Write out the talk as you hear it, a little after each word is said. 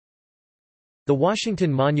The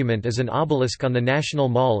Washington Monument is an obelisk on the National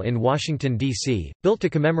Mall in Washington, D.C., built to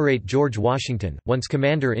commemorate George Washington, once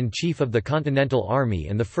Commander-in-Chief of the Continental Army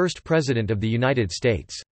and the first President of the United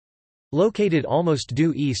States. Located almost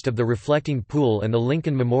due east of the reflecting pool and the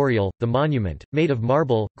Lincoln Memorial, the monument, made of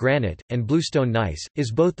marble, granite, and bluestone gneiss,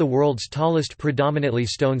 is both the world's tallest predominantly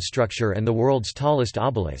stone structure and the world's tallest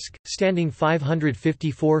obelisk, standing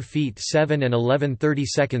 554 feet 7 and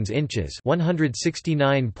 11/32 inches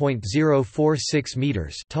 (169.046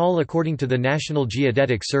 meters) tall according to the National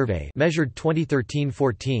Geodetic Survey, measured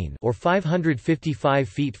 2013-14, or 555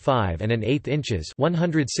 feet 5 and an eighth inches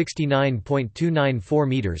 (169.294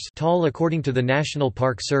 meters) tall according to the National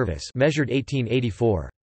Park Service, measured 1884.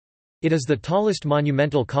 It is the tallest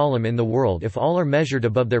monumental column in the world if all are measured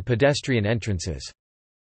above their pedestrian entrances.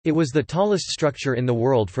 It was the tallest structure in the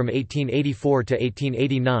world from 1884 to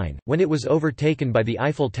 1889, when it was overtaken by the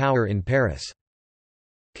Eiffel Tower in Paris.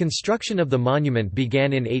 Construction of the monument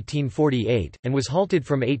began in 1848, and was halted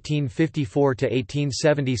from 1854 to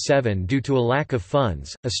 1877 due to a lack of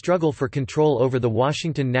funds, a struggle for control over the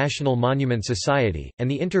Washington National Monument Society, and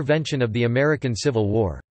the intervention of the American Civil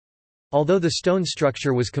War. Although the stone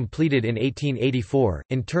structure was completed in 1884,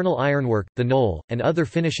 internal ironwork, the knoll, and other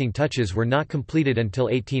finishing touches were not completed until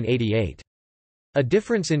 1888. A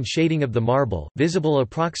difference in shading of the marble, visible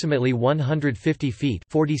approximately 150 feet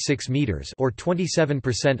 46 meters or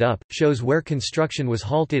 27% up, shows where construction was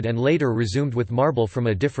halted and later resumed with marble from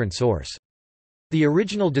a different source. The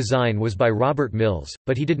original design was by Robert Mills,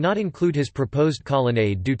 but he did not include his proposed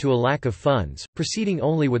colonnade due to a lack of funds, proceeding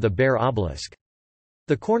only with a bare obelisk.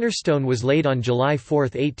 The cornerstone was laid on July 4,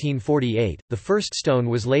 1848, the first stone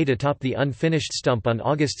was laid atop the unfinished stump on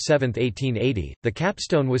August 7, 1880, the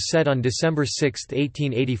capstone was set on December 6,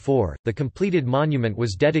 1884, the completed monument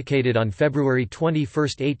was dedicated on February 21,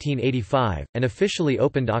 1885, and officially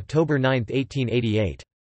opened October 9, 1888.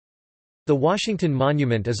 The Washington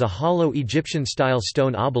Monument is a hollow Egyptian-style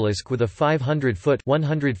stone obelisk with a 500-foot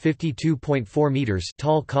 (152.4 meters)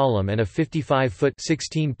 tall column and a 55-foot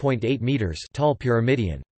 (16.8 meters) tall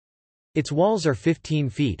pyramidion. Its walls are 15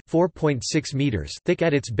 feet (4.6 meters) thick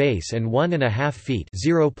at its base and 1.5 feet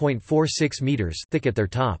 (0.46 meters) thick at their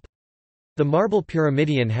top. The marble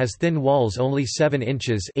pyramidion has thin walls only 7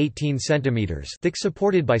 inches (18 centimeters) thick,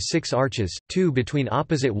 supported by 6 arches, 2 between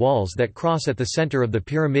opposite walls that cross at the center of the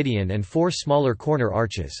pyramidion and 4 smaller corner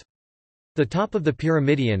arches. The top of the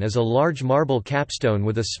pyramidion is a large marble capstone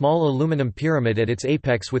with a small aluminum pyramid at its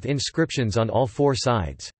apex with inscriptions on all 4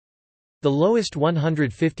 sides. The lowest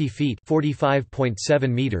 150 feet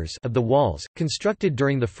 (45.7 meters) of the walls, constructed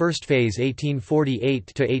during the first phase 1848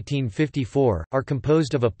 to 1854, are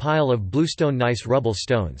composed of a pile of bluestone gneiss rubble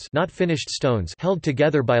stones, not finished stones, held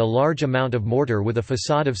together by a large amount of mortar with a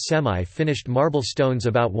facade of semi-finished marble stones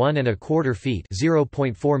about 1¼ feet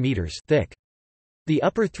 (0.4 meters) thick. The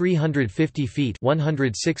upper 350 feet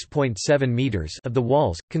 (106.7 meters) of the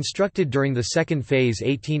walls, constructed during the second phase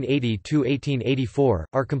 1880–1884,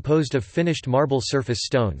 are composed of finished marble surface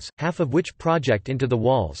stones, half of which project into the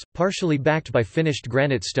walls, partially backed by finished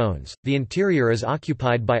granite stones. The interior is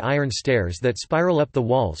occupied by iron stairs that spiral up the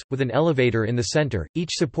walls, with an elevator in the center,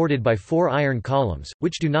 each supported by 4 iron columns,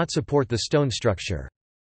 which do not support the stone structure.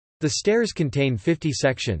 The stairs contain 50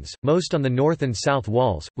 sections, most on the north and south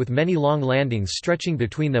walls, with many long landings stretching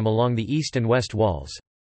between them along the east and west walls.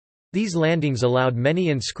 These landings allowed many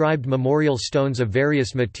inscribed memorial stones of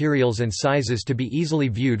various materials and sizes to be easily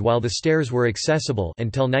viewed while the stairs were accessible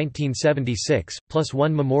until 1976, plus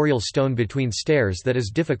 1 memorial stone between stairs that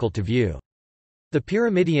is difficult to view. The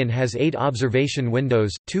pyramidion has 8 observation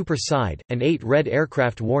windows, 2 per side, and 8 red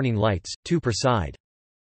aircraft warning lights, 2 per side.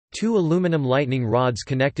 2 aluminum lightning rods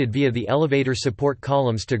connected via the elevator support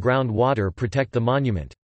columns to groundwater protect the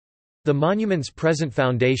monument. The monument's present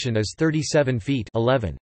foundation is 37 feet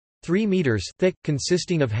 (11.3 meters) thick,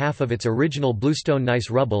 consisting of half of its original bluestone gneiss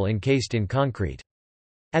rubble encased in concrete.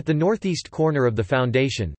 At the northeast corner of the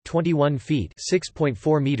foundation, 21 feet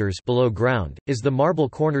 (6.4 meters) below ground, is the marble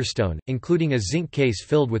cornerstone, including a zinc case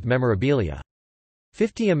filled with memorabilia.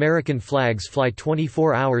 50 American flags fly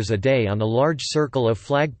 24 hours a day on a large circle of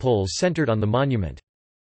flag poles centered on the monument.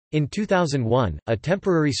 In 2001, a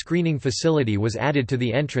temporary screening facility was added to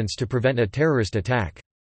the entrance to prevent a terrorist attack.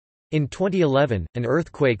 In 2011, an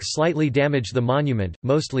earthquake slightly damaged the monument,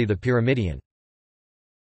 mostly the pyramidion.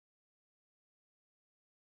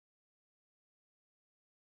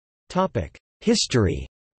 History.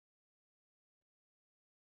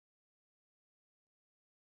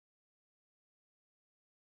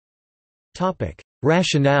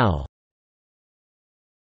 Rationale.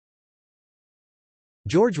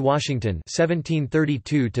 George Washington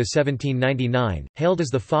 (1732–1799), hailed as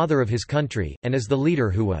the father of his country, and as the leader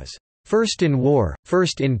who was first in war,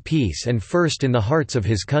 first in peace and first in the hearts of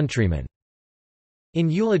his countrymen. In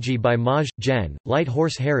eulogy by Maj. Gen. Light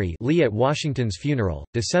Horse Harry Lee at Washington's funeral,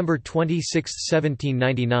 December 26,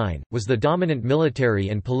 1799, was the dominant military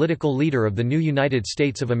and political leader of the new United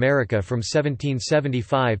States of America from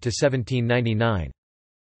 1775 to 1799.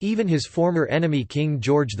 Even his former enemy King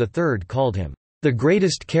George III called him, "the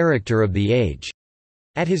greatest character of the age."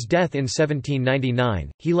 At his death in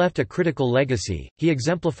 1799, he left a critical legacy. He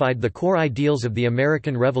exemplified the core ideals of the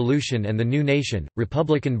American Revolution and the new nation,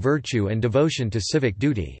 republican virtue and devotion to civic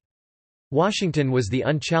duty. Washington was the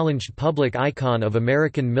unchallenged public icon of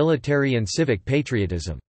American military and civic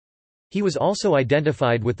patriotism. He was also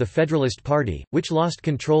identified with the Federalist Party, which lost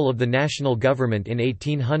control of the national government in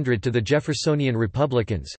 1800 to the Jeffersonian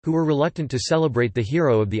Republicans, who were reluctant to celebrate the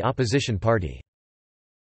hero of the opposition party.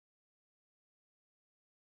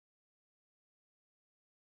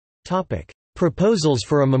 Proposals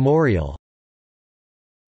for a memorial.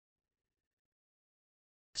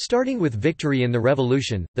 Starting with victory in the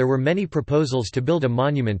Revolution, there were many proposals to build a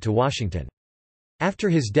monument to Washington. After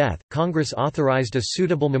his death, Congress authorized a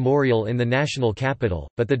suitable memorial in the national capital,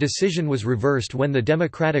 but the decision was reversed when the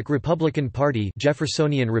Democratic-Republican Party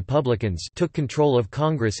Jeffersonian Republicans took control of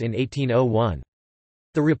Congress in 1801.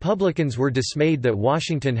 The Republicans were dismayed that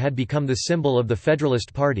Washington had become the symbol of the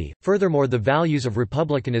Federalist Party. Furthermore, the values of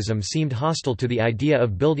republicanism seemed hostile to the idea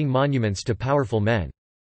of building monuments to powerful men.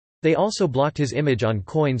 They also blocked his image on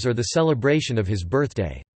coins or the celebration of his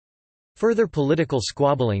birthday. Further political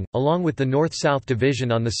squabbling, along with the North-South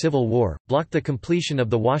division on the Civil War, blocked the completion of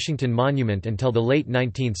the Washington Monument until the late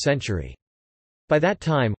 19th century. By that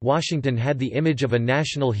time, Washington had the image of a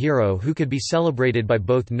national hero who could be celebrated by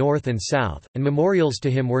both North and South, and memorials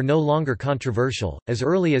to him were no longer controversial. As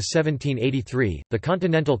early as 1783, the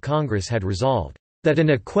Continental Congress had resolved that an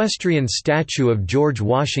equestrian statue of George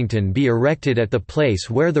Washington be erected at the place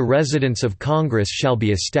where the residence of Congress shall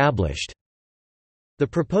be established. The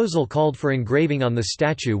proposal called for engraving on the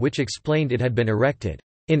statue which explained it had been erected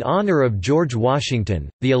in honor of George Washington,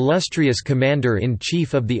 the illustrious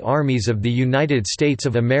Commander-in-Chief of the armies of the United States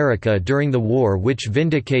of America during the war which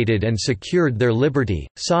vindicated and secured their liberty,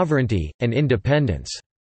 sovereignty, and independence."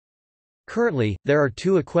 Currently, there are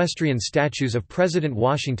two equestrian statues of President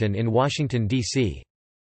Washington in Washington, D.C.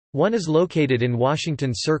 One is located in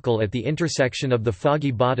Washington Circle at the intersection of the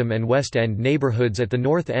Foggy Bottom and West End neighborhoods at the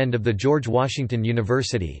north end of the George Washington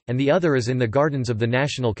University, and the other is in the gardens of the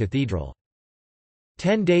National Cathedral.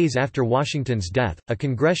 10 days after Washington's death, a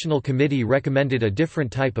congressional committee recommended a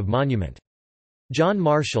different type of monument. John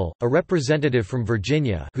Marshall, a representative from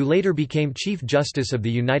Virginia who later became Chief Justice of the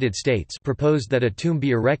United States, proposed that a tomb be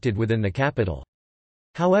erected within the Capitol.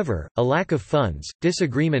 However, a lack of funds,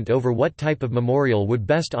 disagreement over what type of memorial would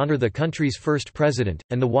best honor the country's first president,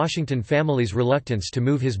 and the Washington family's reluctance to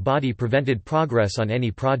move his body prevented progress on any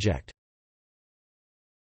project.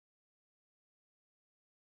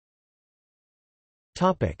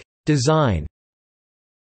 Design.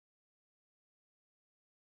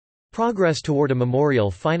 Progress toward a memorial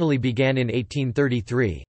finally began in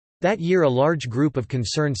 1833. That year a large group of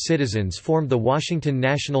concerned citizens formed the Washington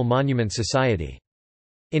National Monument Society.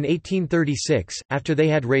 In 1836, after they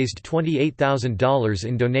had raised $28,000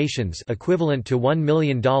 in donations equivalent to $1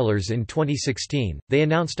 million in 2016, they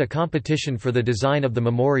announced a competition for the design of the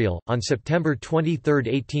memorial. On September 23,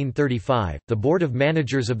 1835, the Board of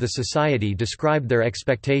Managers of the Society described their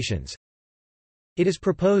expectations. It is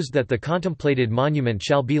proposed that the contemplated monument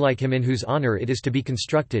shall be like him in whose honor it is to be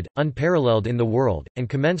constructed, unparalleled in the world, and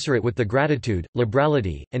commensurate with the gratitude,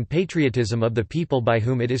 liberality, and patriotism of the people by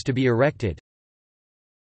whom it is to be erected.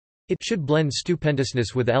 It should blend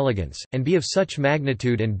stupendousness with elegance, and be of such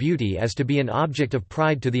magnitude and beauty as to be an object of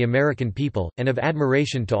pride to the American people, and of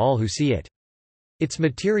admiration to all who see it. Its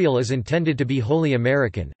material is intended to be wholly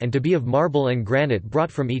American, and to be of marble and granite brought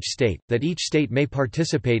from each state, that each state may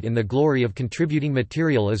participate in the glory of contributing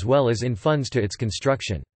material as well as in funds to its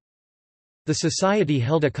construction. The Society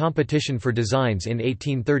held a competition for designs in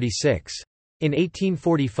 1836. In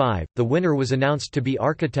 1845, the winner was announced to be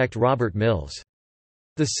architect Robert Mills.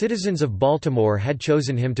 The citizens of Baltimore had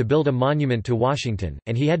chosen him to build a monument to Washington,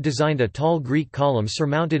 and he had designed a tall Greek column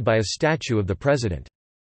surmounted by a statue of the president.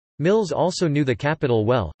 Mills also knew the Capitol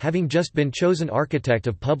well, having just been chosen architect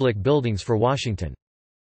of public buildings for Washington.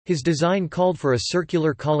 His design called for a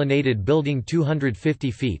circular colonnaded building 250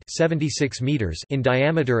 feet 76 meters in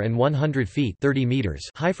diameter and 100 feet 30 meters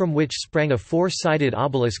high, from which sprang a four-sided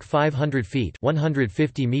obelisk 500 feet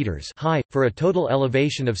 150 meters high, for a total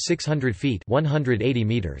elevation of 600 feet 180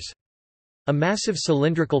 meters. A massive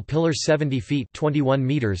cylindrical pillar 70 feet 21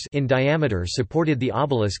 meters in diameter supported the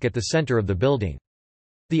obelisk at the center of the building.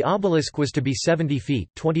 The obelisk was to be 70 feet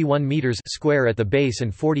 21 meters square at the base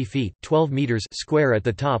and 40 feet 12 meters square at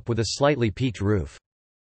the top, with a slightly peaked roof.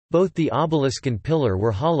 Both the obelisk and pillar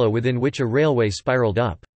were hollow, within which a railway spiraled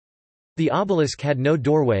up. The obelisk had no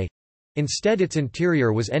doorway. Instead, its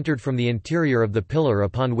interior was entered from the interior of the pillar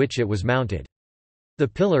upon which it was mounted. The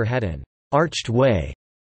pillar had an arched way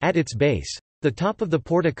at its base. The top of the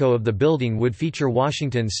portico of the building would feature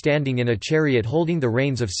Washington standing in a chariot holding the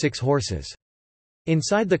reins of 6 horses.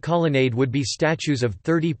 Inside the colonnade would be statues of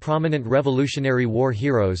 30 prominent Revolutionary War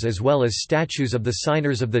heroes, as well as statues of the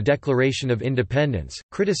signers of the Declaration of Independence.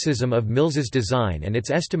 Criticism of Mills's design and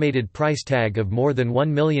its estimated price tag of more than $1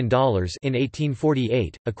 million in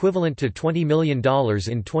 1848, equivalent to $20 million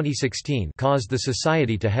in 2016, caused the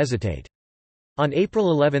Society to hesitate. On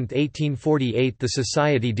April 11, 1848, the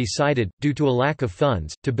Society decided, due to a lack of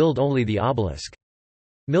funds, to build only the obelisk.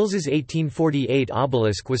 Mills's 1848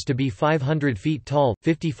 obelisk was to be 500 feet tall,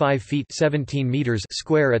 55 feet 17 meters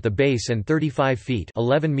square at the base and 35 feet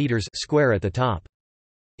 11 meters square at the top.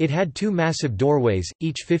 It had 2 massive doorways,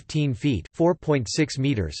 each 15 feet 4.6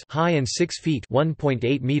 meters high and 6 feet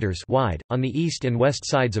 1.8 meters wide, on the east and west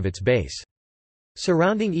sides of its base.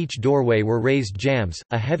 Surrounding each doorway were raised jambs,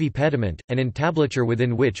 a heavy pediment, an entablature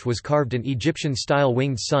within which was carved an Egyptian-style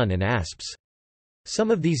winged sun and asps.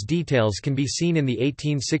 Some of these details can be seen in the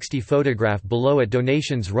 1860 photograph below at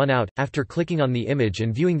Donations Run Out, after clicking on the image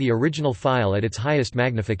and viewing the original file at its highest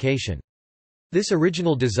magnification. This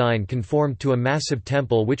original design conformed to a massive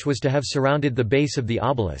temple which was to have surrounded the base of the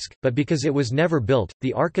obelisk, but because it was never built,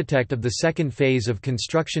 the architect of the second phase of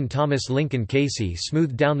construction, Thomas Lincoln Casey,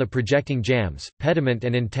 smoothed down the projecting jambs, pediment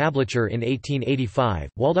and entablature in 1885,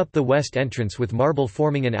 walled up the west entrance with marble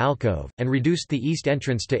forming an alcove, and reduced the east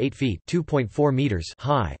entrance to 8 feet (2.4 meters)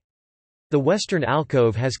 high. The western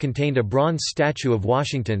alcove has contained a bronze statue of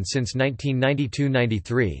Washington since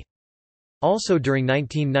 1992–93. Also during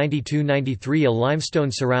 1992–93, a limestone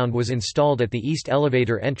surround was installed at the east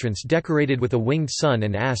elevator entrance decorated with a winged sun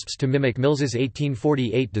and asps to mimic Mills's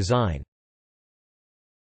 1848 design.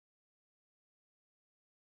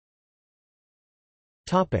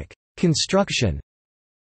 Construction.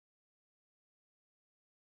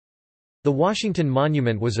 The Washington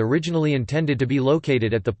Monument was originally intended to be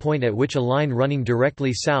located at the point at which a line running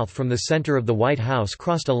directly south from the center of the White House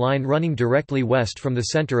crossed a line running directly west from the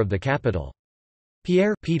center of the Capitol.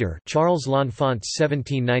 Peter Charles L'Enfant's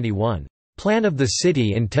 1791 plan of the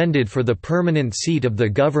city intended for the permanent seat of the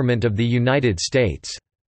government of the United States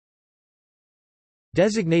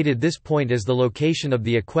designated this point as the location of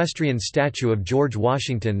the equestrian statue of George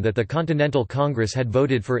Washington that the Continental Congress had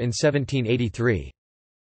voted for in 1783.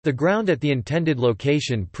 The ground at the intended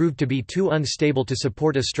location proved to be too unstable to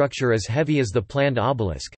support a structure as heavy as the planned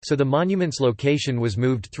obelisk, so the monument's location was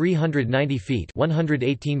moved 390 feet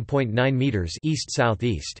 (118.9 meters)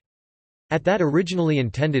 east-southeast. At that originally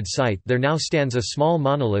intended site there now stands a small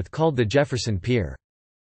monolith called the Jefferson Pier.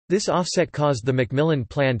 This offset caused the Macmillan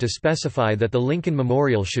Plan to specify that the Lincoln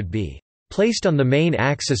Memorial should be placed on the main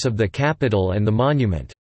axis of the Capitol and the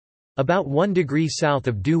monument, about 1 degree south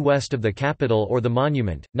of due west of the Capitol or the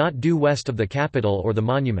monument, not due west of the Capitol or the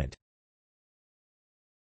monument.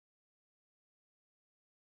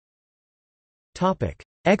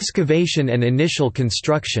 Excavation and initial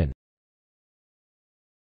construction.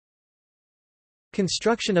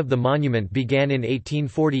 Construction of the monument began in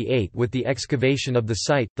 1848 with the excavation of the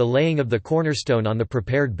site, the laying of the cornerstone on the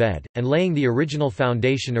prepared bed, and laying the original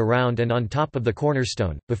foundation around and on top of the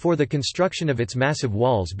cornerstone, before the construction of its massive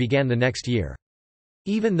walls began the next year.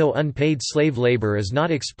 Even though unpaid slave labor is not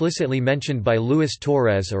explicitly mentioned by Luis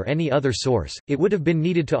Torres or any other source, it would have been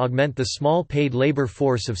needed to augment the small paid labor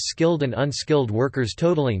force of skilled and unskilled workers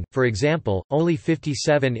totaling, for example, only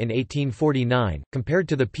 57 in 1849, compared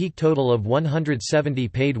to the peak total of 170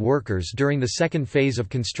 paid workers during the second phase of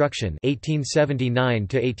construction 1879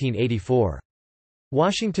 to 1884.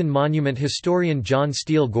 Washington Monument historian John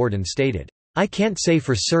Steele Gordon stated, "I can't say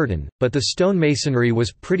for certain, but the stonemasonry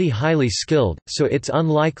was pretty highly skilled, so it's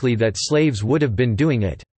unlikely that slaves would have been doing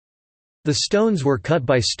it. The stones were cut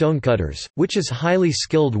by stonecutters, which is highly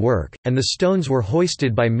skilled work, and the stones were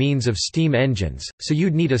hoisted by means of steam engines, so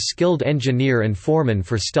you'd need a skilled engineer and foreman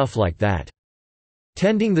for stuff like that.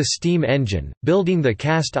 Tending the steam engine, building the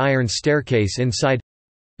cast iron staircase inside,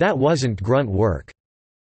 "That wasn't grunt work."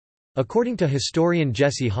 According to historian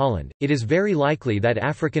Jesse Holland, it is very likely that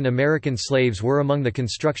African American slaves were among the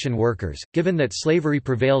construction workers, given that slavery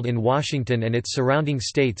prevailed in Washington and its surrounding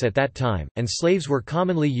states at that time, and slaves were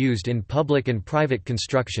commonly used in public and private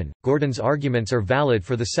construction. Gordon's arguments are valid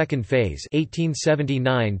for the second phase,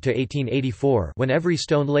 1879 to 1884, when every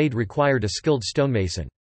stone laid required a skilled stonemason.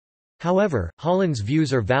 However, Holland's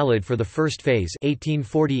views are valid for the first phase,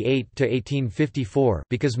 1848 to 1854,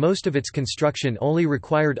 because most of its construction only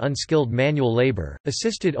required unskilled manual labor,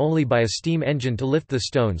 assisted only by a steam engine to lift the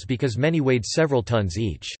stones because many weighed several tons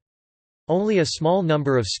each. Only a small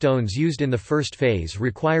number of stones used in the first phase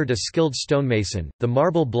required a skilled stonemason. The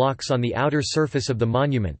marble blocks on the outer surface of the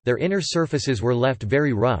monument, their inner surfaces were left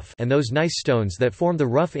very rough, and those gneiss stones that form the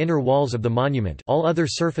rough inner walls of the monument, all other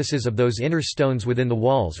surfaces of those inner stones within the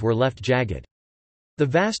walls were left jagged. The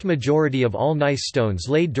vast majority of all gneiss stones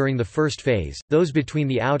laid during the first phase, those between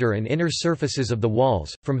the outer and inner surfaces of the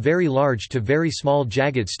walls, from very large to very small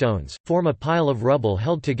jagged stones, form a pile of rubble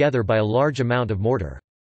held together by a large amount of mortar.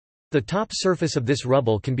 The top surface of this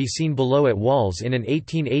rubble can be seen below at walls in an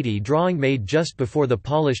 1880 drawing made just before the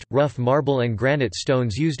polished, rough marble and granite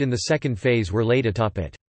stones used in the second phase were laid atop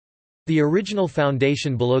it. The original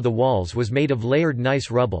foundation below the walls was made of layered gneiss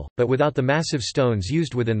rubble, but without the massive stones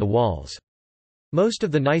used within the walls. Most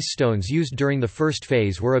of the gneiss stones used during the first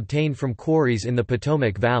phase were obtained from quarries in the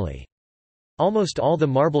Potomac Valley. Almost all the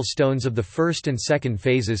marble stones of the first and second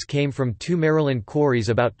phases came from two Maryland quarries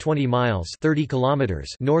about 20 miles 30 kilometers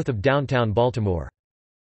north of downtown Baltimore.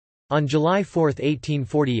 On July 4,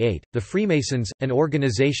 1848, the Freemasons, an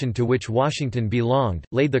organization to which Washington belonged,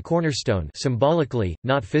 laid the cornerstone symbolically,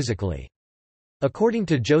 not physically. According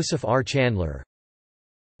to Joseph R. Chandler,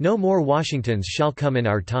 "No more Washingtons shall come in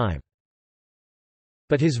our time.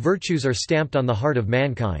 But his virtues are stamped on the heart of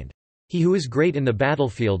mankind. He who is great in the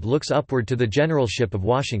battlefield looks upward to the generalship of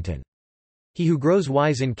Washington. He who grows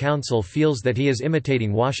wise in council feels that he is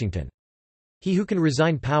imitating Washington. He who can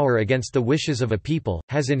resign power against the wishes of a people,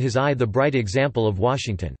 has in his eye the bright example of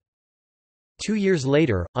Washington." 2 years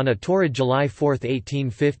later, on a torrid July 4,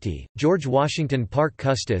 1850, George Washington Parke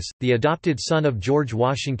Custis, the adopted son of George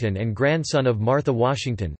Washington and grandson of Martha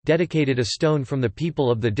Washington, dedicated a stone from the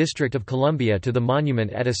people of the District of Columbia to the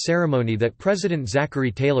monument at a ceremony that President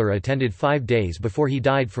Zachary Taylor attended 5 days before he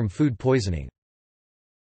died from food poisoning.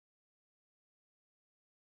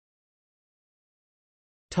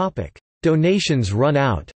 Donations run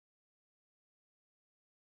out.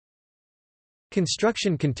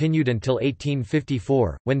 Construction continued until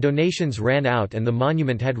 1854, when donations ran out and the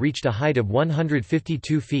monument had reached a height of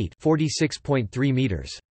 152 feet (46.3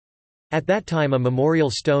 meters). At that time a memorial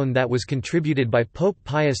stone that was contributed by Pope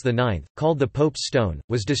Pius IX, called the Pope's Stone,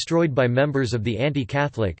 was destroyed by members of the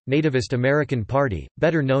anti-Catholic, nativist American Party,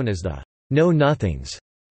 better known as the Know-Nothings.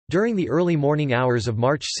 During the early morning hours of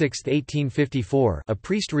March 6, 1854, a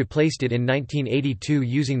priest replaced it in 1982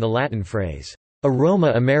 using the Latin phrase,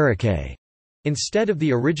 Aroma Americae, instead of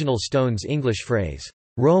the original stone's English phrase,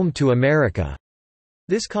 Rome to America.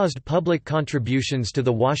 This caused public contributions to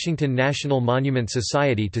the Washington National Monument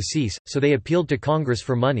Society to cease, so they appealed to Congress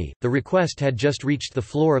for money. The request had just reached the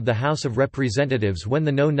floor of the House of Representatives when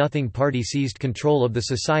the Know-Nothing Party seized control of the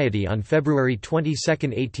society on February 22,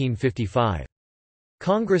 1855.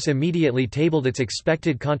 Congress immediately tabled its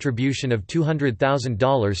expected contribution of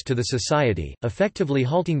 $200,000 to the society, effectively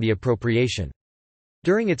halting the appropriation.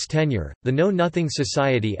 During its tenure, the Know-Nothing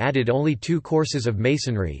Society added only 2 courses of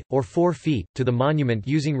masonry, or 4 feet, to the monument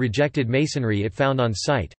using rejected masonry it found on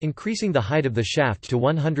site, increasing the height of the shaft to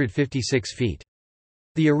 156 feet.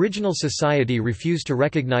 The original society refused to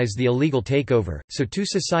recognize the illegal takeover, so 2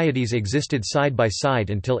 societies existed side by side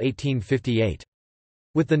until 1858.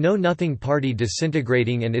 With the Know-Nothing Party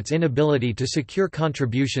disintegrating and its inability to secure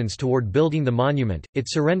contributions toward building the monument, it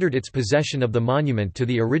surrendered its possession of the monument to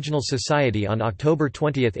the original society on October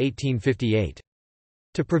 20, 1858.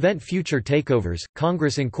 To prevent future takeovers,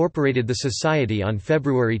 Congress incorporated the society on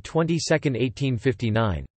February 22,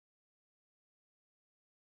 1859.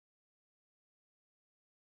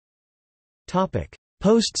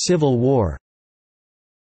 Post-Civil War.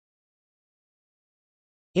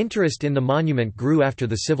 Interest in the monument grew after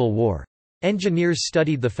the Civil War. Engineers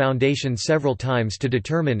studied the foundation several times to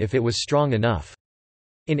determine if it was strong enough.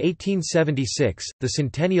 In 1876, the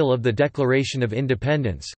centennial of the Declaration of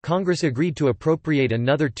Independence, Congress agreed to appropriate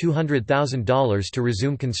another $200,000 to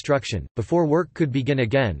resume construction. Before work could begin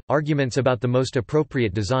again, arguments about the most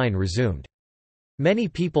appropriate design resumed. Many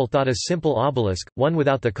people thought a simple obelisk, one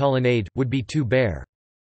without the colonnade, would be too bare.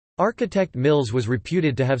 Architect Mills was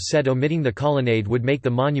reputed to have said omitting the colonnade would make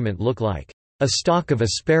the monument look like "a stalk of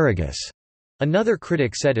asparagus." Another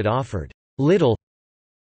critic said it offered "little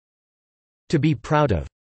to be proud of."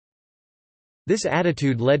 This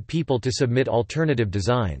attitude led people to submit alternative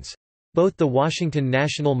designs. Both the Washington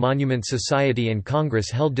National Monument Society and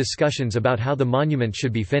Congress held discussions about how the monument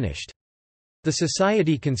should be finished. The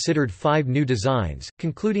Society considered 5 new designs,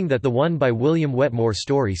 concluding that the one by William Wetmore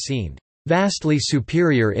Story seemed vastly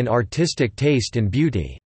superior in artistic taste and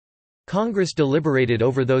beauty. Congress deliberated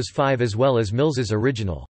over those 5 as well as Mills's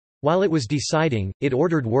original. While it was deciding, it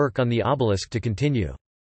ordered work on the obelisk to continue.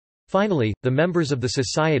 Finally, the members of the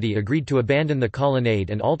Society agreed to abandon the colonnade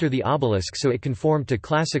and alter the obelisk so it conformed to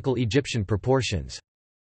classical Egyptian proportions.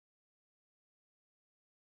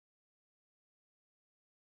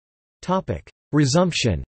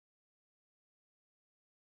 Resumption.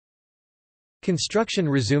 Construction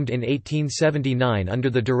resumed in 1879 under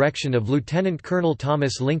the direction of Lieutenant Colonel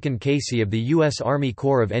Thomas Lincoln Casey of the U.S. Army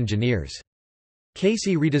Corps of Engineers.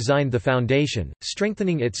 Casey redesigned the foundation,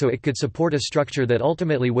 strengthening it so it could support a structure that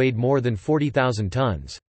ultimately weighed more than 40,000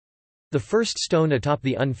 tons. The first stone atop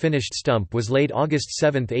the unfinished stump was laid August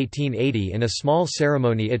 7, 1880 in a small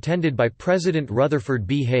ceremony attended by President Rutherford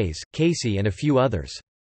B. Hayes, Casey and a few others.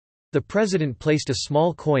 The president placed a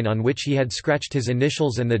small coin on which he had scratched his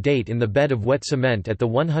initials and the date in the bed of wet cement at the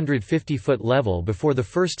 150-foot level before the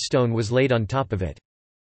first stone was laid on top of it.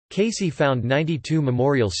 Casey found 92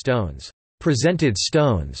 memorial stones, presented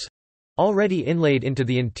stones, already inlaid into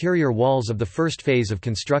the interior walls of the first phase of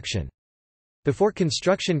construction. Before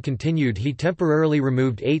construction continued, he temporarily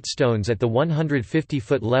removed 8 stones at the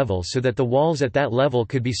 150-foot level so that the walls at that level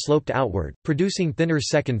could be sloped outward, producing thinner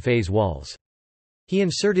second-phase walls. He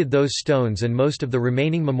inserted those stones and most of the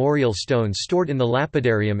remaining memorial stones stored in the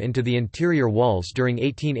lapidarium into the interior walls during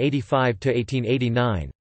 1885 to 1889.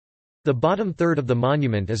 The bottom third of the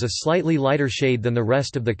monument is a slightly lighter shade than the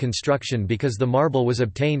rest of the construction because the marble was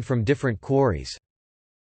obtained from different quarries.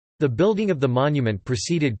 The building of the monument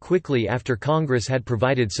proceeded quickly after Congress had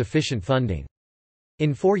provided sufficient funding.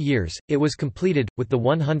 In 4 years, it was completed, with the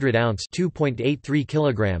 100-ounce (2.83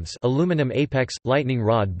 kilograms) aluminum apex, lightning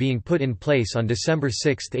rod being put in place on December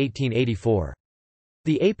 6, 1884.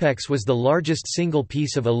 The apex was the largest single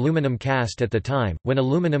piece of aluminum cast at the time, when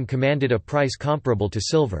aluminum commanded a price comparable to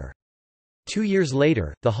silver. 2 years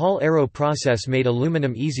later, the Hall-Arrow process made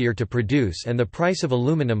aluminum easier to produce and the price of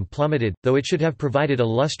aluminum plummeted, though it should have provided a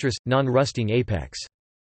lustrous, non-rusting apex.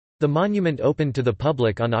 The monument opened to the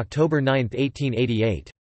public on October 9,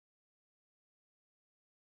 1888.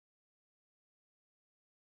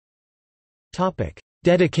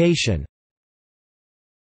 Dedication.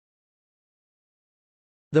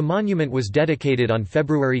 The monument was dedicated on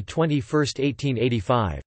February 21,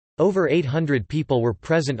 1885. Over 800 people were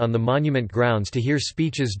present on the monument grounds to hear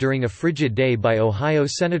speeches during a frigid day by Ohio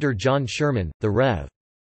Senator John Sherman, the Rev.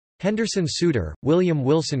 Henderson Souter, William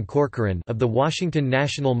Wilson Corcoran of the Washington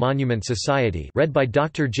National Monument Society, read by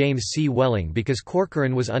Dr. James C. Welling because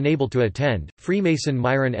Corcoran was unable to attend, Freemason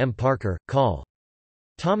Myron M. Parker, Col.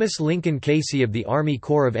 Thomas Lincoln Casey of the Army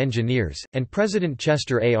Corps of Engineers, and President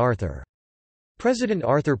Chester A. Arthur. President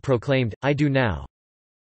Arthur proclaimed, "I do now,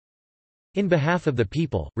 in behalf of the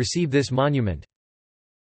people, receive this monument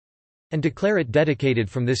and declare it dedicated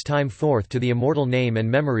from this time forth to the immortal name and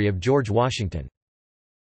memory of George Washington."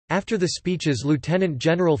 After the speeches, Lieutenant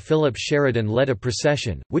General Philip Sheridan led a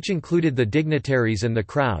procession, which included the dignitaries and the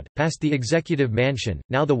crowd, past the Executive Mansion,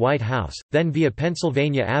 now the White House, then via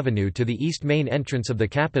Pennsylvania Avenue to the east main entrance of the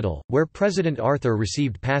Capitol, where President Arthur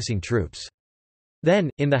received passing troops.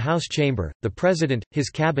 Then, in the House chamber, the President,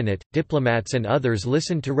 his cabinet, diplomats and others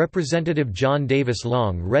listened to Representative John Davis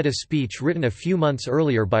Long read a speech written a few months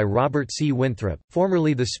earlier by Robert C. Winthrop,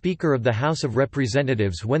 formerly the Speaker of the House of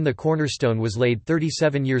Representatives when the cornerstone was laid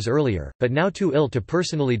 37 years earlier, but now too ill to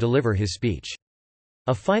personally deliver his speech.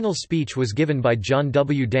 A final speech was given by John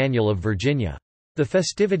W. Daniel of Virginia. The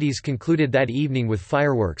festivities concluded that evening with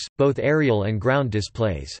fireworks, both aerial and ground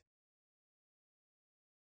displays.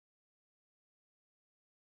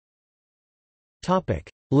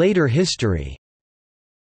 Later history.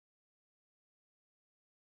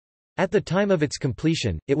 At the time of its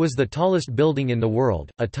completion, it was the tallest building in the world,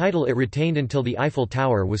 a title it retained until the Eiffel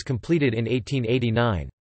Tower was completed in 1889.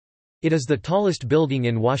 It is the tallest building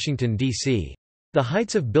in Washington, D.C. The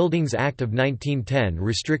Heights of Buildings Act of 1910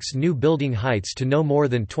 restricts new building heights to no more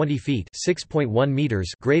than 20 feet (6.1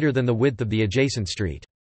 meters) greater than the width of the adjacent street.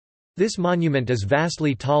 This monument is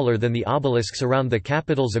vastly taller than the obelisks around the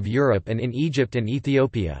capitals of Europe and in Egypt and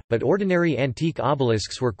Ethiopia, but ordinary antique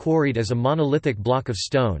obelisks were quarried as a monolithic block of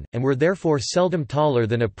stone, and were therefore seldom taller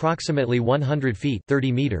than approximately 100 feet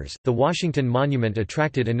 30 meters. The Washington Monument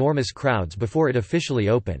attracted enormous crowds before it officially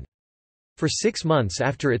opened. For 6 months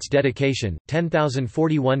after its dedication,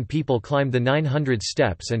 10,041 people climbed the 900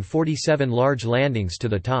 steps and 47 large landings to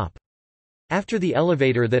the top. After the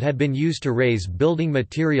elevator that had been used to raise building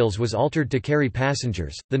materials was altered to carry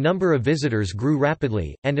passengers, the number of visitors grew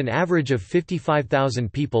rapidly, and an average of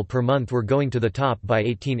 55,000 people per month were going to the top by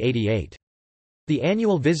 1888. The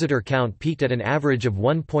annual visitor count peaked at an average of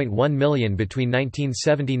 1.1 million between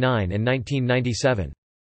 1979 and 1997.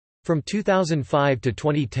 From 2005 to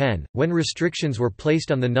 2010, when restrictions were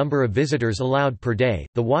placed on the number of visitors allowed per day,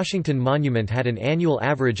 the Washington Monument had an annual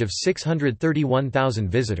average of 631,000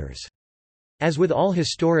 visitors. As with all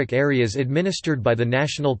historic areas administered by the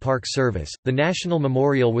National Park Service, the National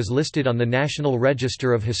Memorial was listed on the National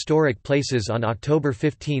Register of Historic Places on October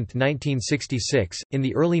 15, 1966. In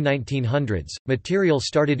the early 1900s, material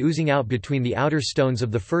started oozing out between the outer stones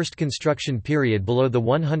of the first construction period below the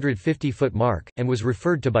 150-foot mark, and was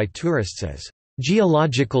referred to by tourists as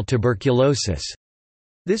geological tuberculosis.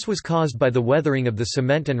 This was caused by the weathering of the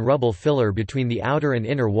cement and rubble filler between the outer and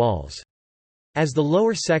inner walls. As the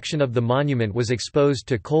lower section of the monument was exposed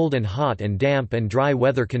to cold and hot and damp and dry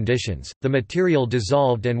weather conditions, the material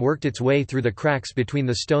dissolved and worked its way through the cracks between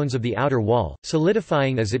the stones of the outer wall,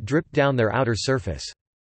 solidifying as it dripped down their outer surface.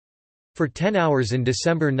 For 10 hours in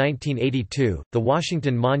December 1982, the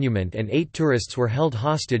Washington Monument and 8 tourists were held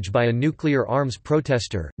hostage by a nuclear arms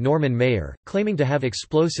protester, Norman Maier, claiming to have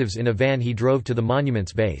explosives in a van he drove to the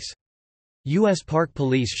monument's base. U.S. Park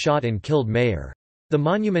Police shot and killed Maier. The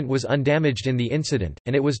monument was undamaged in the incident,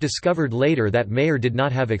 and it was discovered later that Maier did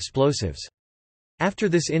not have explosives. After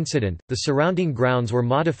this incident, the surrounding grounds were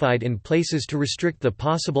modified in places to restrict the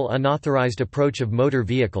possible unauthorized approach of motor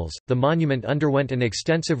vehicles. The monument underwent an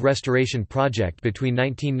extensive restoration project between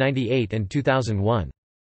 1998 and 2001.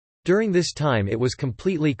 During this time it was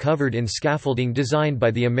completely covered in scaffolding designed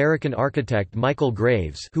by the American architect Michael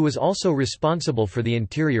Graves, who was also responsible for the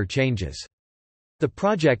interior changes. The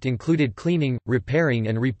project included cleaning, repairing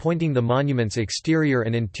and repointing the monument's exterior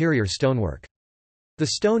and interior stonework. The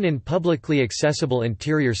stone in publicly accessible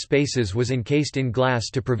interior spaces was encased in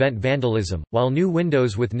glass to prevent vandalism, while new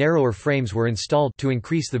windows with narrower frames were installed to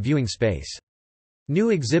increase the viewing space.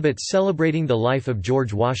 New exhibits celebrating the life of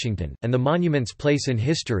George Washington, and the monument's place in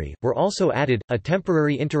history, were also added. A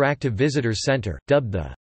temporary interactive visitors center, dubbed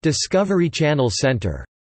the Discovery Channel Center,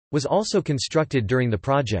 was also constructed during the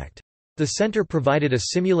project. The center provided a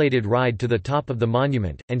simulated ride to the top of the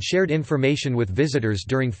monument, and shared information with visitors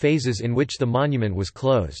during phases in which the monument was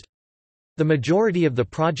closed. The majority of the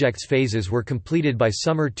project's phases were completed by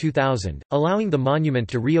summer 2000, allowing the monument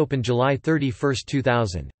to reopen July 31,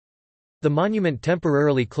 2000. The monument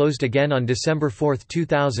temporarily closed again on December 4,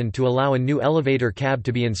 2000 to allow a new elevator cab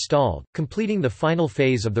to be installed, completing the final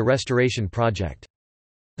phase of the restoration project.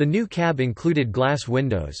 The new cab included glass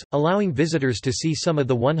windows, allowing visitors to see some of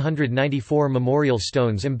the 194 memorial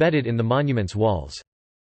stones embedded in the monument's walls.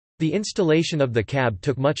 The installation of the cab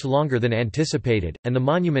took much longer than anticipated, and the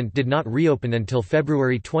monument did not reopen until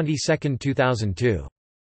February 22, 2002.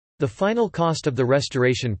 The final cost of the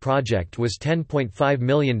restoration project was $10.5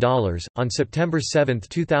 million. On September 7,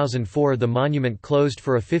 2004, the monument closed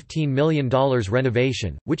for a $15 million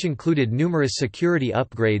renovation, which included numerous security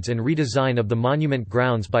upgrades and redesign of the monument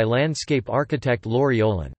grounds by landscape architect Laurie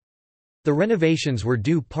Olin. The renovations were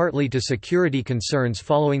due partly to security concerns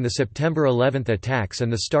following the September 11 attacks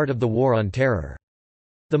and the start of the War on Terror.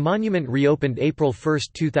 The monument reopened April 1,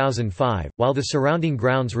 2005, while the surrounding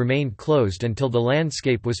grounds remained closed until the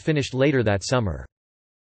landscape was finished later that summer.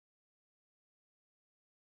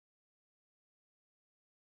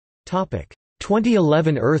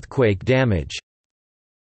 2011 earthquake damage.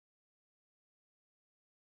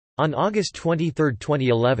 On August 23,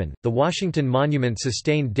 2011, the Washington Monument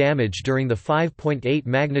sustained damage during the 5.8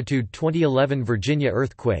 magnitude 2011 Virginia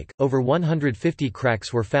earthquake. Over 150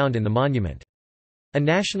 cracks were found in the monument. A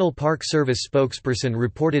National Park Service spokesperson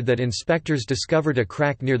reported that inspectors discovered a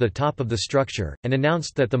crack near the top of the structure, and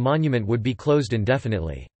announced that the monument would be closed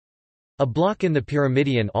indefinitely. A block in the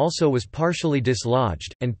Pyramidion also was partially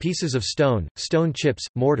dislodged, and pieces of stone, stone chips,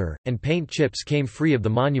 mortar, and paint chips came free of the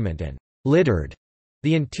monument and littered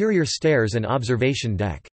the interior stairs and observation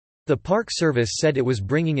deck. The Park Service said it was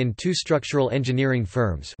bringing in 2 structural engineering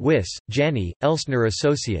firms, Wyss, Janney, Elstner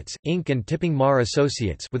Associates, Inc. and Tipping Mar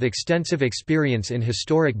Associates, with extensive experience in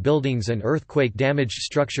historic buildings and earthquake-damaged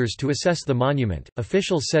structures to assess the monument.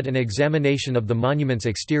 Officials said an examination of the monument's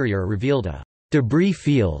exterior revealed a debris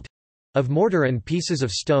field of mortar and pieces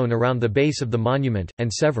of stone around the base of the monument,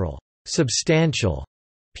 and several substantial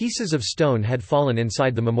pieces of stone had fallen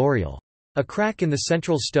inside the memorial. A crack in the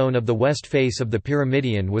central stone of the west face of the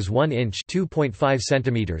Pyramidion was 1 inch (2.5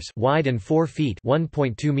 centimeters) wide and 4 feet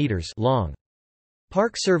 (1.2 meters) long.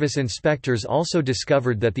 Park Service inspectors also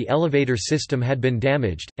discovered that the elevator system had been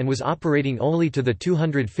damaged, and was operating only to the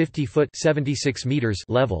 250-foot (76 meters)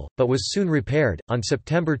 level, but was soon repaired. On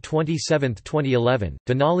September 27, 2011,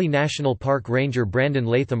 Denali National Park Ranger Brandon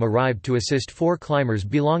Latham arrived to assist 4 climbers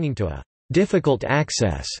belonging to a difficult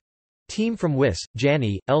access team from Wyss,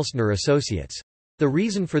 Janney, Elstner Associates. The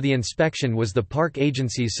reason for the inspection was the park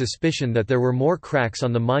agency's suspicion that there were more cracks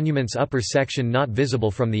on the monument's upper section not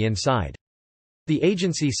visible from the inside. The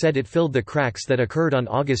agency said it filled the cracks that occurred on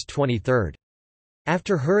August 23.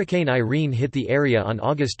 After Hurricane Irene hit the area on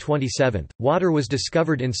August 27, water was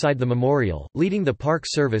discovered inside the memorial, leading the Park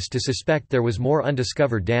Service to suspect there was more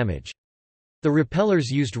undiscovered damage. The rappellers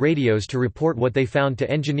used radios to report what they found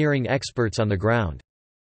to engineering experts on the ground.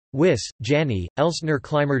 Wyss, Janney, Elstner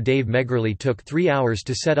climber Dave Megerly took 3 hours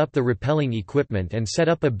to set up the rappelling equipment and set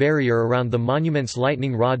up a barrier around the monument's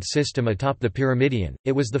lightning rod system atop the Pyramidion.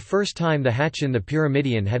 It was the first time the hatch in the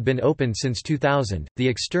Pyramidion had been opened since 2000. The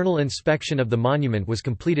external inspection of the monument was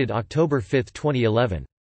completed October 5, 2011.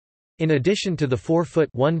 In addition to the 4-foot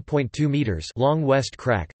 (1.2 meters) long west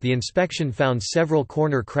crack, the inspection found several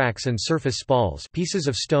corner cracks and surface spalls, pieces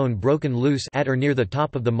of stone broken loose at or near the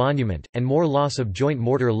top of the monument, and more loss of joint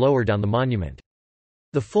mortar lower down the monument.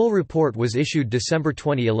 The full report was issued December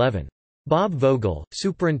 2011. Bob Vogel,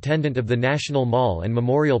 superintendent of the National Mall and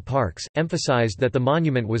Memorial Parks, emphasized that the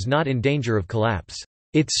monument was not in danger of collapse.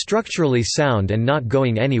 "It's structurally sound and not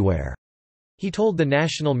going anywhere," he told the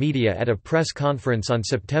national media at a press conference on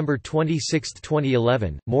September 26,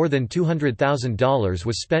 2011. More than $200,000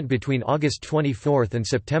 was spent between August 24 and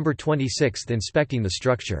September 26 inspecting the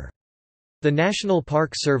structure. The National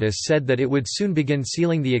Park Service said that it would soon begin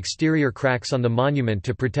sealing the exterior cracks on the monument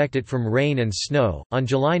to protect it from rain and snow. On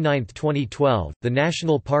July 9, 2012, the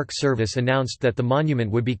National Park Service announced that the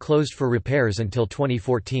monument would be closed for repairs until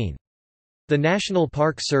 2014. The National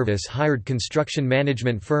Park Service hired construction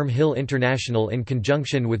management firm Hill International in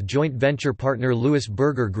conjunction with joint venture partner Louis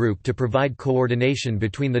Berger Group to provide coordination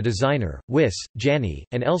between the designer, Wyss, Janney,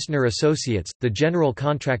 and Elstner Associates, the general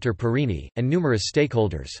contractor Perini, and numerous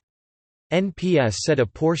stakeholders. NPS said a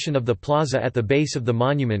portion of the plaza at the base of the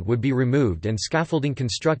monument would be removed and scaffolding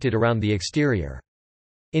constructed around the exterior.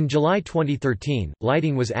 In July 2013,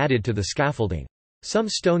 lighting was added to the scaffolding. Some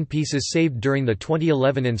stone pieces saved during the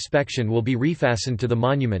 2011 inspection will be refastened to the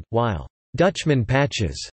monument, while Dutchman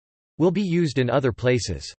patches will be used in other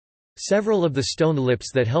places. Several of the stone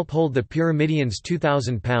lips that help hold the Pyramidion's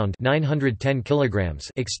 2,000-pound (910 kilograms)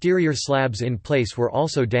 exterior slabs in place were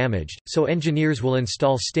also damaged, so engineers will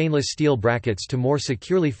install stainless steel brackets to more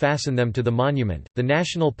securely fasten them to the monument. The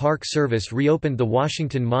National Park Service reopened the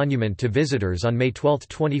Washington Monument to visitors on May 12,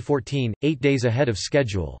 2014, 8 days ahead of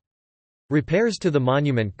schedule. Repairs to the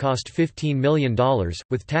monument cost $15 million,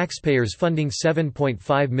 with taxpayers funding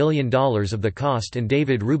 $7.5 million of the cost and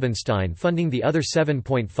David Rubenstein funding the other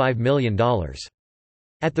 $7.5 million.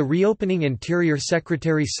 At the reopening, Interior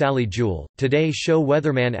Secretary Sally Jewell, Today Show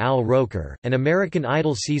weatherman Al Roker, and American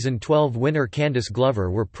Idol Season 12 winner Candace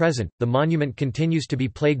Glover were present. The monument continues to be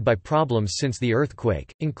plagued by problems since the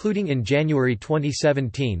earthquake, including in January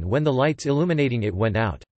 2017 when the lights illuminating it went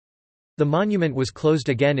out. The monument was closed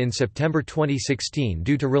again in September 2016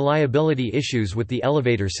 due to reliability issues with the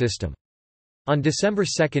elevator system. On December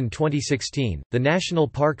 2, 2016, the National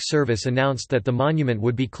Park Service announced that the monument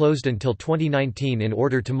would be closed until 2019 in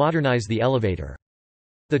order to modernize the elevator.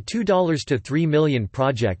 The $2 to $3 million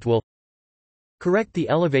project will correct the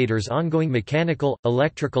elevator's ongoing mechanical,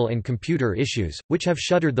 electrical and computer issues, which have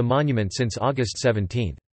shuttered the monument since August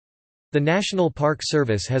 17. The National Park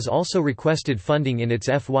Service has also requested funding in its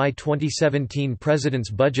FY 2017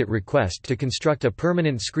 President's budget request to construct a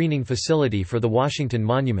permanent screening facility for the Washington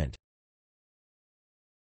Monument.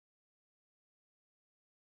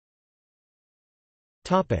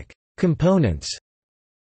 Components.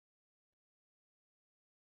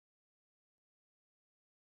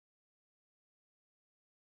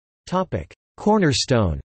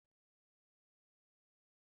 Cornerstone.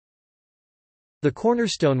 The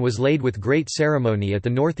cornerstone was laid with great ceremony at the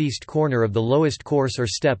northeast corner of the lowest course or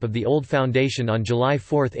step of the old foundation on July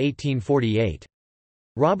 4, 1848.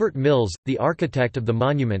 Robert Mills, the architect of the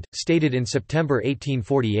monument, stated in September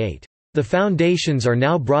 1848, "The foundations are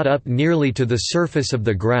now brought up nearly to the surface of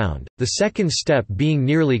the ground, the second step being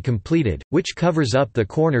nearly completed, which covers up the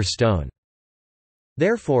cornerstone."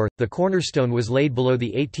 Therefore, the cornerstone was laid below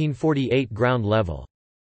the 1848 ground level.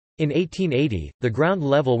 In 1880, the ground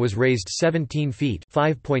level was raised 17 feet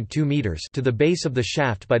 (5.2 meters) to the base of the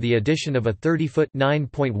shaft by the addition of a 30-foot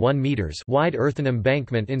 (9.1 meters) wide earthen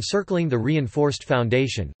embankment encircling the reinforced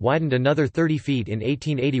foundation, widened another 30 feet in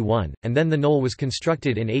 1881, and then the knoll was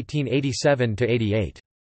constructed in 1887–88.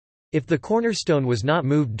 If the cornerstone was not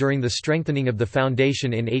moved during the strengthening of the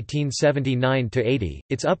foundation in 1879–80,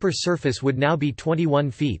 its upper surface would now be 21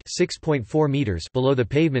 feet (6.4 meters) below the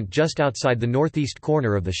pavement just outside the northeast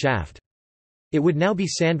corner of the shaft. It would now be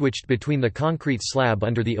sandwiched between the concrete slab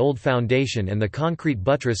under the old foundation and the concrete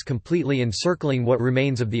buttress completely encircling what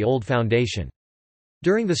remains of the old foundation.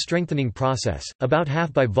 During the strengthening process, about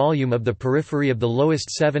half by volume of the periphery of the lowest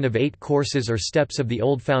 7 of 8 courses or steps of the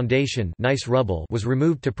old foundation, nice rubble, was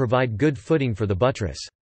removed to provide good footing for the buttress.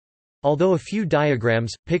 Although a few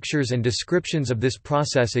diagrams, pictures and descriptions of this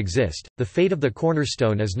process exist, the fate of the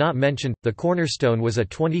cornerstone is not mentioned. The cornerstone was a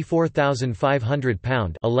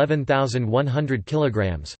 24,500-pound (11,100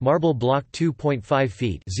 kilograms) marble block 2.5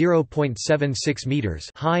 feet (0.76 meters)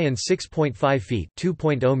 high and 6.5 feet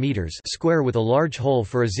 (2.0 meters) square with a large hole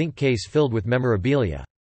for a zinc case filled with memorabilia.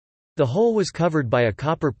 The hole was covered by a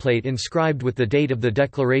copper plate inscribed with the date of the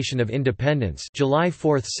Declaration of Independence, July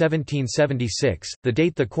 4, 1776, the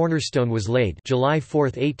date the cornerstone was laid, July 4,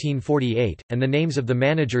 1848, and the names of the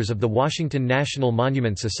managers of the Washington National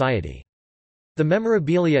Monument Society. The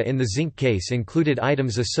memorabilia in the zinc case included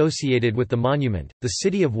items associated with the monument, the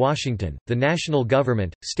City of Washington, the national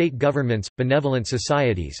government, state governments, benevolent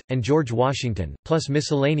societies, and George Washington, plus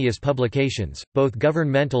miscellaneous publications, both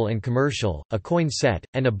governmental and commercial, a coin set,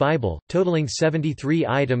 and a Bible, totaling 73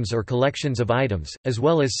 items or collections of items, as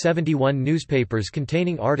well as 71 newspapers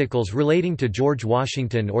containing articles relating to George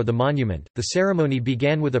Washington or the monument. The ceremony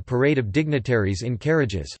began with a parade of dignitaries in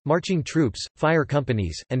carriages, marching troops, fire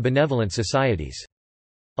companies, and benevolent societies.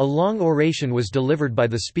 A long oration was delivered by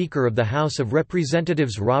the Speaker of the House of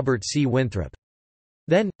Representatives Robert C. Winthrop.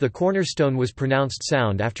 Then, the cornerstone was pronounced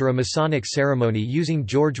sound after a Masonic ceremony using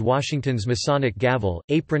George Washington's Masonic gavel,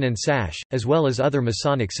 apron and sash, as well as other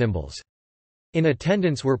Masonic symbols. In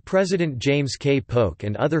attendance were President James K. Polk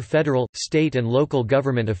and other federal, state and local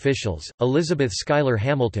government officials, Elizabeth Schuyler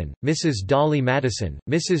Hamilton, Mrs. Dolly Madison,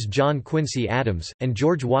 Mrs. John Quincy Adams, and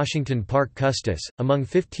George Washington Parke Custis, among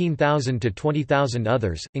 15,000 to 20,000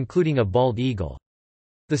 others, including a bald eagle.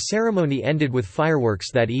 The ceremony ended with fireworks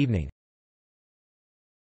that evening.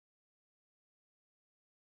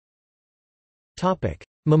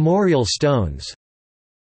 Memorial stones.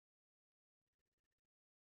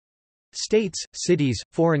 States, cities,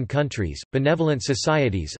 foreign countries, benevolent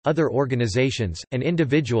societies, other organizations, and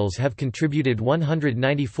individuals have contributed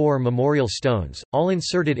 194 memorial stones, all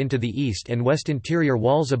inserted into the east and west interior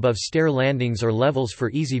walls above stair landings or levels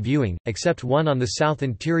for easy viewing, except one on the south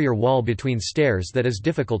interior wall between stairs that is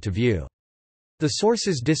difficult to view. The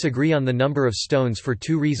sources disagree on the number of stones for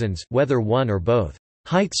two reasons, whether one or both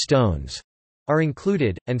height stones are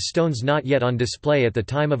included, and stones not yet on display at the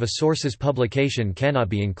time of a source's publication cannot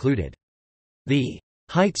be included. The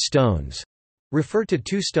height stones refer to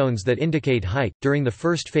two stones that indicate height. During the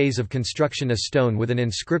first phase of construction, a stone with an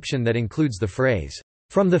inscription that includes the phrase,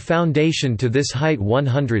 "From the foundation to this height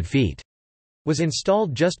 100 feet," was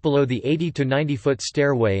installed just below the 80 to 90 foot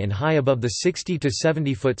stairway and high above the 60 to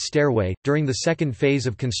 70 foot stairway. During the second phase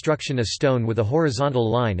of construction, a stone with a horizontal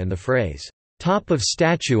line and the phrase, "Top of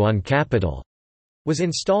statue on Capitol," was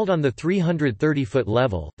installed on the 330-foot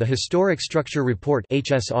level. The Historic Structure Report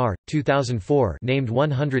 (HSR) 2004 named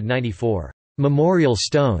 194 memorial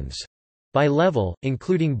stones by level,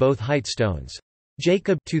 including both height stones.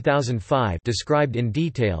 Jacob 2005 described in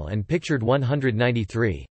detail and pictured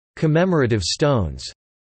 193 commemorative stones,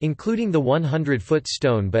 including the 100-foot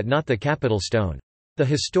stone but not the Capitol stone. The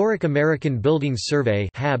Historic American Buildings Survey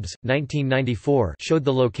 (HABS, 1994) showed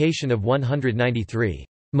the location of 193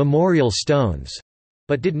 memorial stones,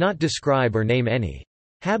 but did not describe or name any.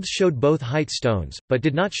 HABS showed both height stones, but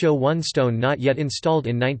did not show one stone not yet installed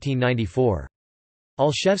in 1994.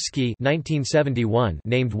 Olszewski 1971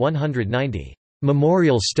 named 190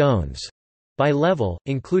 memorial stones by level,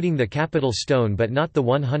 including the Capitol stone but not the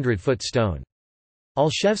 100-foot stone.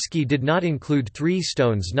 Olszewski did not include 3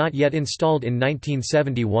 stones not yet installed in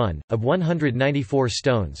 1971. Of 194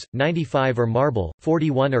 stones, 95 are marble,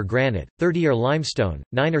 41 are granite, 30 are limestone,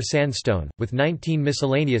 9 are sandstone, with 19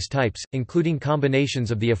 miscellaneous types, including combinations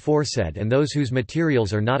of the aforesaid and those whose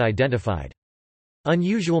materials are not identified.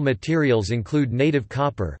 Unusual materials include native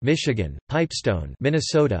copper, Michigan, pipestone,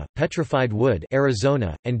 Minnesota, petrified wood,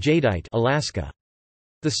 Arizona, and jadeite, Alaska.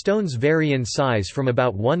 The stones vary in size from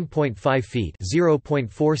about 1.5 feet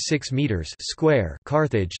 (0.46 meters) square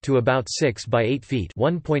Carthage to about 6 by 8 feet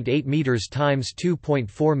 (1.8 meters times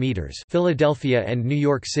 2.4 meters) Philadelphia and New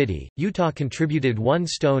York City. Utah contributed 1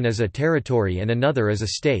 stone as a territory and another as a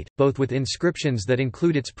state, both with inscriptions that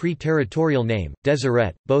include its pre-territorial name,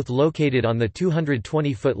 Deseret, both located on the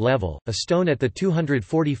 220-foot level. A stone at the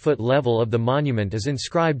 240-foot level of the monument is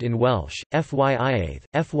inscribed in Welsh, Fyiaith,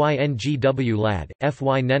 Fyngw lad,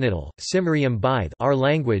 Fy Nenadal, Cymrium Bythe, our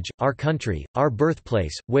language, our country, our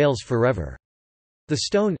birthplace, Wales forever. The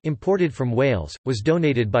stone, imported from Wales, was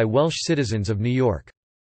donated by Welsh citizens of New York.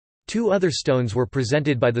 2 other stones were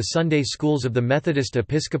presented by the Sunday schools of the Methodist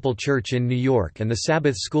Episcopal Church in New York and the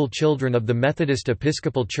Sabbath School children of the Methodist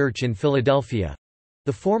Episcopal Church in Philadelphia.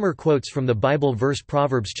 The former quotes from the Bible verse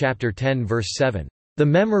Proverbs chapter 10 verse 7, "The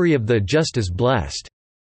memory of the just is blessed."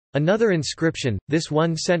 Another inscription, this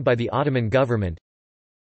one sent by the Ottoman government,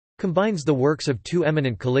 combines the works of 2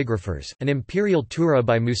 eminent calligraphers, an imperial tura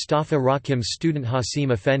by Mustafa Rakim's student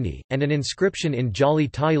Hasim Effendi, and an inscription in Jali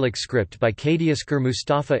Taylik script by Kadiaskar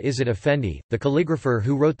Mustafa Izzat Effendi, the calligrapher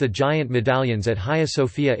who wrote the giant medallions at Hagia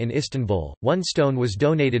Sophia in Istanbul. 1 stone was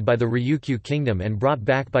donated by the Ryukyu Kingdom and brought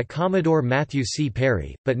back by Commodore Matthew C.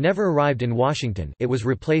 Perry, but never arrived in Washington. It was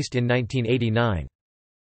replaced in 1989.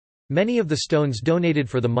 Many of the stones donated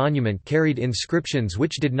for the monument carried inscriptions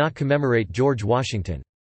which did not commemorate George Washington.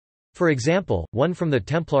 For example, one from the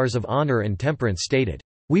Templars of Honor and Temperance stated,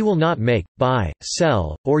 "We will not make, buy,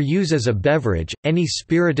 sell, or use as a beverage, any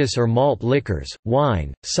spirituous or malt liquors,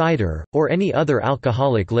 wine, cider, or any other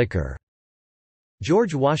alcoholic liquor."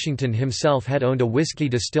 George Washington himself had owned a whiskey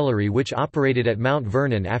distillery which operated at Mount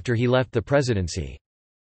Vernon after he left the presidency.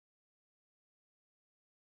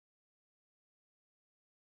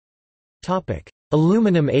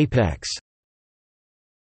 Aluminum apex.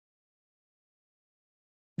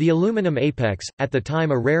 The aluminum apex, at the time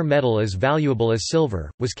a rare metal as valuable as silver,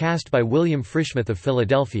 was cast by William Frischmuth of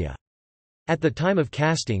Philadelphia. At the time of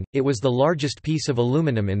casting, it was the largest piece of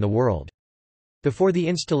aluminum in the world. Before the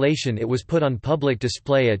installation it was put on public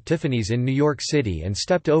display at Tiffany's in New York City and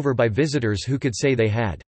stepped over by visitors who could say they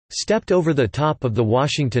had stepped over the top of the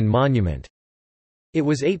Washington Monument. It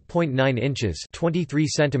was 8.9 inches (23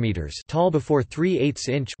 centimeters) tall before 3/8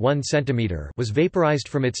 inch (1 centimeter) was vaporized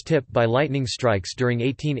from its tip by lightning strikes during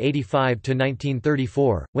 1885 to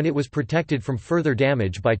 1934, when it was protected from further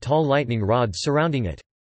damage by tall lightning rods surrounding it.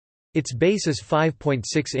 Its base is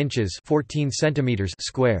 5.6 inches (14 centimeters)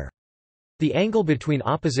 square. The angle between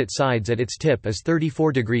opposite sides at its tip is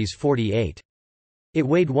 34 degrees 48. It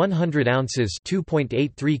weighed 100 ounces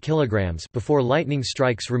 (2.83 kilograms) before lightning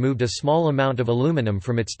strikes removed a small amount of aluminum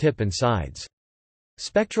from its tip and sides.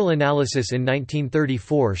 Spectral analysis in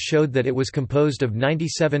 1934 showed that it was composed of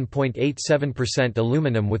 97.87%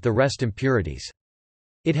 aluminum with the rest impurities.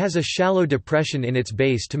 It has a shallow depression in its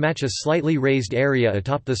base to match a slightly raised area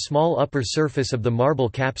atop the small upper surface of the marble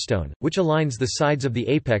capstone, which aligns the sides of the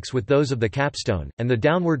apex with those of the capstone, and the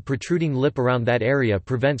downward protruding lip around that area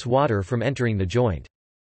prevents water from entering the joint.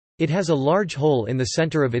 It has a large hole in the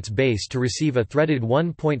center of its base to receive a threaded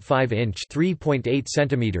 1.5-inch (3.8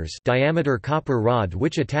 centimeters) diameter copper rod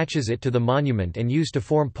which attaches it to the monument and used to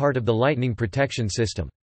form part of the lightning protection system.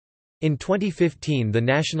 In 2015 the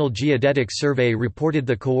National Geodetic Survey reported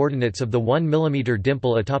the coordinates of the 1 mm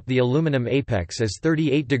dimple atop the aluminum apex as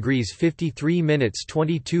 38 degrees 53 minutes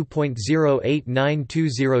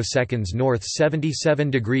 22.08920 seconds north, 77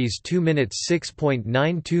 degrees 2 minutes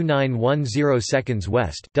 6.92910 seconds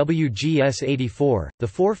west WGS 84. The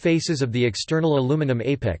 4 faces of the external aluminum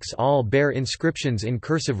apex all bear inscriptions in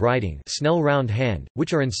cursive writing, Snell round hand,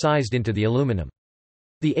 which are incised into the aluminum.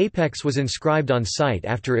 The apex was inscribed on site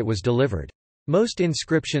after it was delivered. Most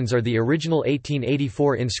inscriptions are the original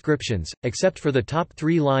 1884 inscriptions, except for the top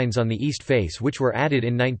 3 lines on the east face which were added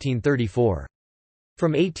in 1934.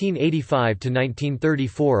 From 1885 to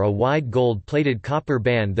 1934 a wide gold-plated copper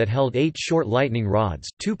band that held 8 short lightning rods,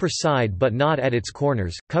 2 per side but not at its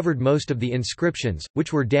corners, covered most of the inscriptions,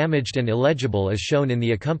 which were damaged and illegible as shown in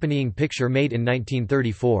the accompanying picture made in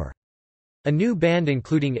 1934. A new band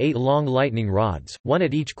including 8 long lightning rods, 1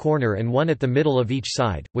 at each corner and 1 at the middle of each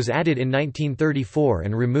side, was added in 1934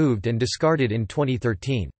 and removed and discarded in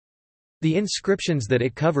 2013. The inscriptions that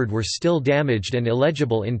it covered were still damaged and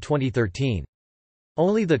illegible in 2013.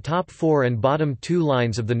 Only the top 4 and bottom 2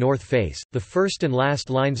 lines of the north face, the first and last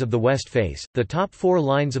lines of the west face, the top 4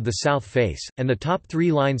 lines of the south face, and the top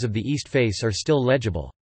 3 lines of the east face are still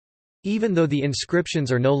legible. Even though the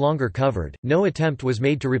inscriptions are no longer covered, no attempt was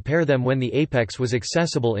made to repair them when the apex was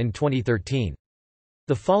accessible in 2013.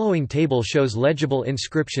 The following table shows legible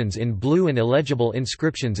inscriptions in blue and illegible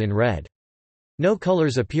inscriptions in red. No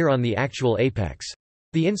colors appear on the actual apex.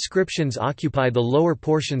 The inscriptions occupy the lower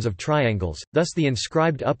portions of triangles, thus the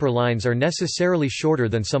inscribed upper lines are necessarily shorter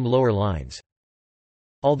than some lower lines.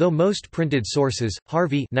 Although most printed sources,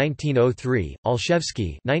 Harvey 1903,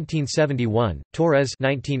 Olszewski 1971, Torres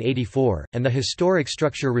 1984, and the Historic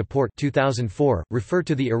Structure Report 2004, refer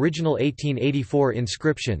to the original 1884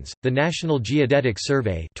 inscriptions, the National Geodetic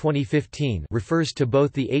Survey 2015 refers to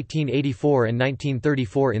both the 1884 and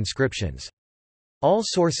 1934 inscriptions. All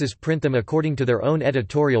sources print them according to their own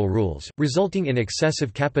editorial rules, resulting in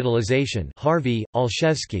excessive capitalization Harvey,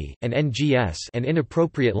 Olszewski, and NGS and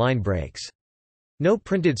inappropriate line breaks. No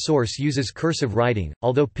printed source uses cursive writing,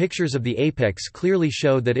 although pictures of the apex clearly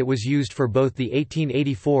show that it was used for both the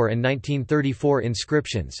 1884 and 1934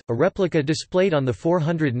 inscriptions. A replica displayed on the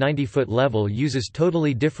 490-foot level uses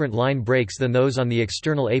totally different line breaks than those on the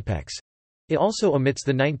external apex. It also omits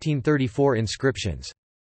the 1934 inscriptions.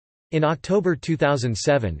 In October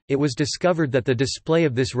 2007, it was discovered that the display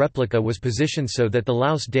of this replica was positioned so that the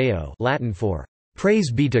Laus Deo, Latin for "Praise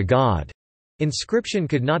be to God," inscription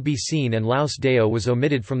could not be seen, and Laus Deo was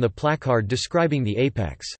omitted from the placard describing the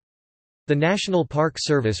apex. The National Park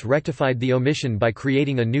Service rectified the omission by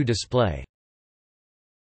creating a new display.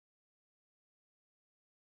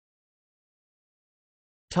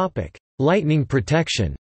 Topic: Lightning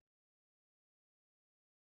protection.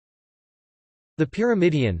 The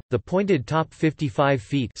Pyramidion, the pointed top 55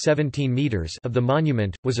 feet 17 meters of the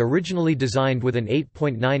monument, was originally designed with an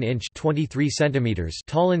 8.9-inch 23 centimeters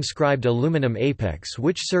tall inscribed aluminum apex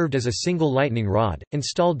which served as a single lightning rod,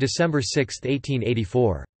 installed December 6,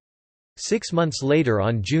 1884. 6 months later,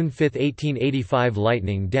 on June 5, 1885,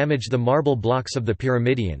 lightning damaged the marble blocks of the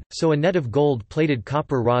Pyramidion, so a net of gold-plated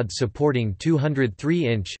copper rods supporting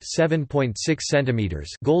 203-inch (7.6 cm)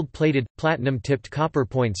 gold-plated, platinum-tipped copper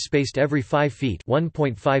points spaced every 5 feet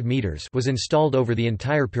 (1.5 meters) was installed over the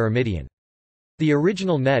entire Pyramidion. The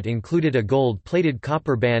original net included a gold-plated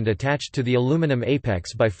copper band attached to the aluminum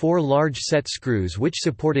apex by 4 large set screws which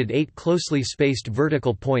supported 8 closely spaced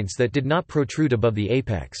vertical points that did not protrude above the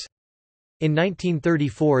apex. In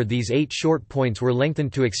 1934, these 8 short points were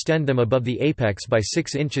lengthened to extend them above the apex by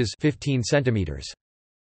 6 inches (15 centimeters).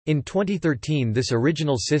 In 2013, this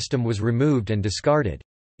original system was removed and discarded.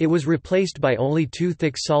 It was replaced by only 2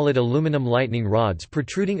 thick solid aluminum lightning rods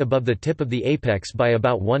protruding above the tip of the apex by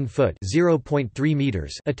about 1 foot (0.3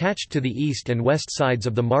 meters) attached to the east and west sides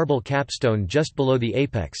of the marble capstone just below the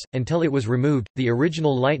apex. Until it was removed, the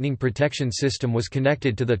original lightning protection system was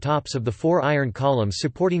connected to the tops of the 4 iron columns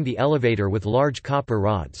supporting the elevator with large copper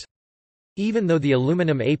rods. Even though the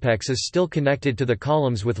aluminum apex is still connected to the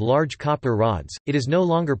columns with large copper rods, it is no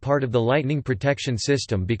longer part of the lightning protection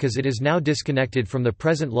system because it is now disconnected from the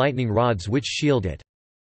present lightning rods which shield it.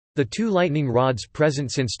 The 2 lightning rods present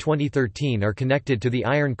since 2013 are connected to the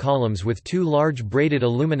iron columns with 2 large braided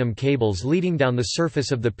aluminum cables leading down the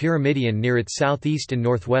surface of the Pyramidion near its southeast and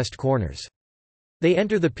northwest corners. They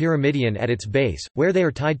enter the Pyramidion at its base, where they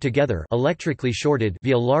are tied together electrically shorted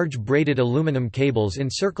via large braided aluminum cables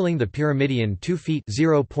encircling the Pyramidion 2 feet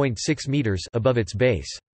 (0.6 meters) above its base.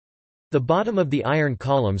 The bottom of the iron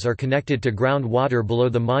columns are connected to groundwater below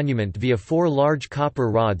the monument via 4 large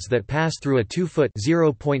copper rods that pass through a 2 foot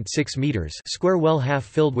 (0.6 meters) square well half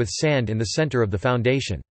filled with sand in the center of the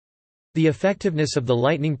foundation. The effectiveness of the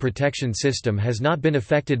lightning protection system has not been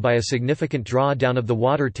affected by a significant drawdown of the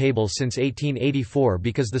water table since 1884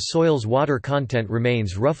 because the soil's water content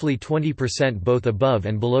remains roughly 20% both above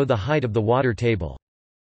and below the height of the water table.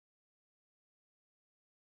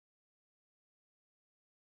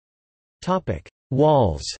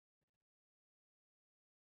 Walls.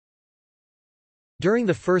 During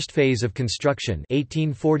the first phase of construction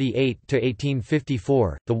 1848 to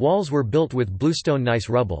 1854, the walls were built with bluestone gneiss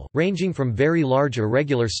rubble, ranging from very large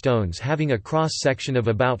irregular stones having a cross-section of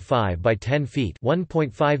about 5 by 10 feet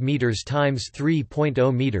 (1.5 meters x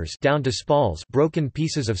 3.0 meters) down to spalls, broken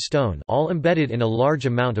pieces of stone, all embedded in a large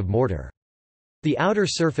amount of mortar. The outer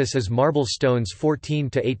surface is marble stones 14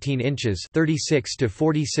 to 18 inches (36 to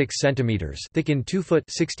 46 centimeters) thick in 2 foot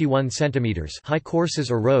 (61 centimeters) high courses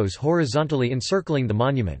or rows horizontally encircling the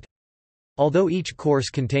monument. Although each course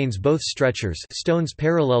contains both stretchers, stones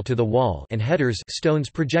parallel to the wall, and headers, stones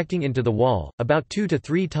projecting into the wall, about 2 to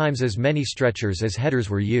 3 times as many stretchers as headers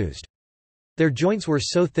were used. Their joints were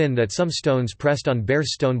so thin that some stones pressed on bare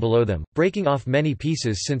stone below them, breaking off many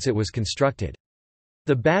pieces since it was constructed.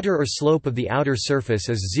 The batter or slope of the outer surface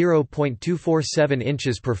is 0.247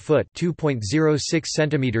 inches per foot, 2.06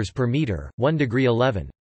 centimeters per meter, 1 degree 11.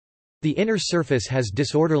 The inner surface has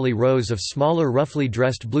disorderly rows of smaller roughly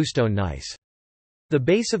dressed bluestone gneiss. The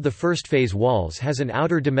base of the first phase walls has an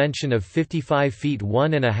outer dimension of 55 feet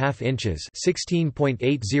 1.5 inches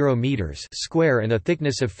 (16.80 meters) square and a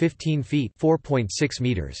thickness of 15 feet (4.6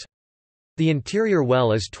 meters). The interior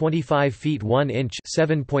well is 25 feet 1 inch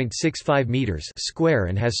 (7.65 meters) square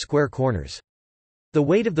and has square corners. The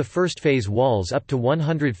weight of the first phase walls up to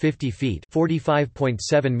 150 feet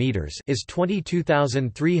 (45.7 meters) is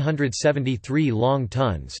 22,373 long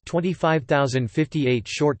tons, 25,058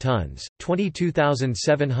 short tons,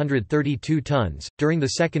 22,732 tons. During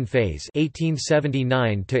the second phase,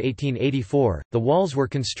 1879 to 1884, the walls were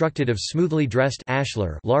constructed of smoothly dressed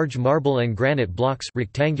ashlar, large marble and granite blocks,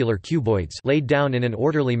 rectangular cuboids, laid down in an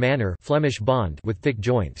orderly manner, Flemish bond, with thick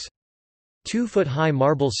joints. 2-foot-high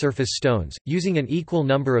marble surface stones, using an equal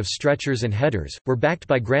number of stretchers and headers, were backed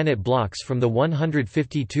by granite blocks from the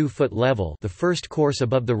 152-foot level, the first course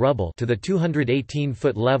above the rubble, to the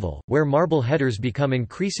 218-foot level, where marble headers become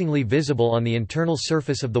increasingly visible on the internal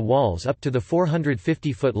surface of the walls up to the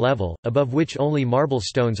 450-foot level, above which only marble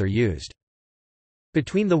stones are used.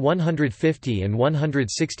 Between the 150 and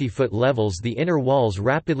 160-foot levels the inner walls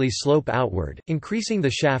rapidly slope outward, increasing the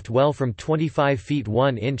shaft well from 25 feet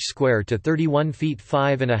 1 inch square to 31 feet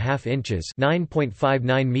 5.5 inches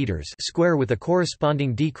 (9.59 meters) square, with a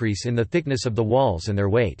corresponding decrease in the thickness of the walls and their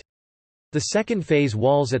weight. The second phase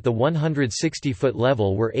walls at the 160-foot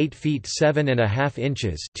level were 8 feet 7.5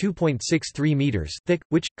 inches (2.63 meters) thick,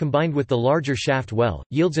 which, combined with the larger shaft well,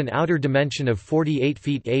 yields an outer dimension of 48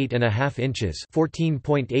 feet 8.5 inches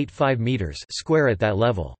 (14.85 meters) square at that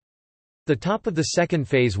level. The top of the second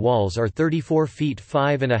phase walls are 34 feet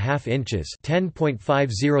 5.5 inches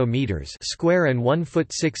 (10.50 meters) square and 1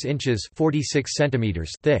 foot 6 inches (46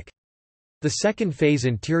 centimeters) thick. The second phase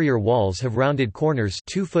interior walls have rounded corners,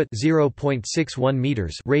 2 foot (0.61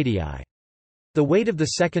 meters) radii. The weight of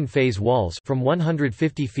the second phase walls, from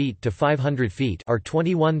 150 feet to 500 feet, are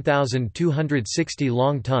 21,260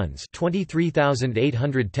 long tons,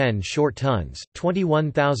 23,810 short tons,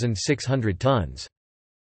 21,600 tons.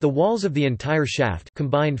 The walls of the entire shaft,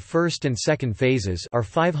 combined first and second phases, are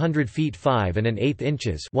 500 feet 5.1/8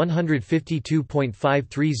 inches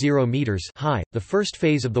 (152.530 meters) high. The first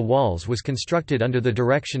phase of the walls was constructed under the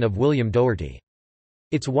direction of William Doherty.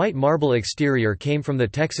 Its white marble exterior came from the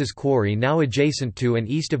Texas quarry now adjacent to and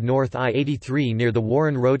east of North I-83 near the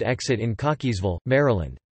Warren Road exit in Cockeysville,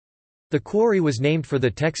 Maryland. The quarry was named for the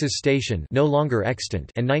Texas Station, no longer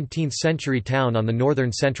extant, and 19th-century town on the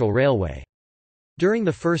Northern Central Railway. During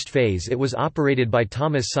the first phase it was operated by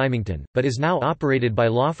Thomas Symington, but is now operated by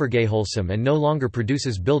Lafargue-Holcim and no longer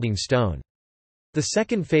produces building stone. The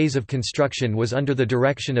second phase of construction was under the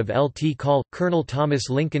direction of Lt. Col. Colonel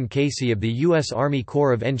Thomas Lincoln Casey of the U.S. Army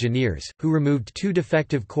Corps of Engineers, who removed 2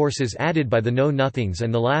 defective courses added by the Know-Nothings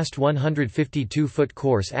and the last 152-foot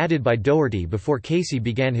course added by Doherty before Casey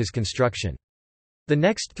began his construction. The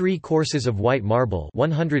next 3 courses of white marble,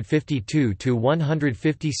 152 to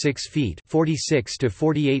 156 feet (46 to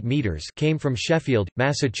 48 meters), came from Sheffield,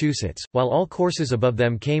 Massachusetts, while all courses above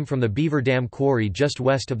them came from the Beaver Dam Quarry just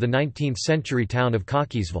west of the 19th-century town of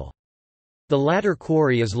Cockeysville. The latter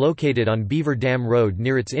quarry is located on Beaver Dam Road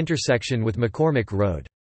near its intersection with McCormick Road.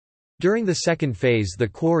 During the second phase the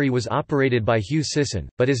quarry was operated by Hugh Sisson,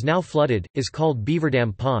 but is now flooded, is called Beaver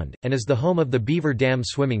Dam Pond, and is the home of the Beaver Dam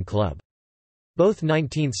Swimming Club. Both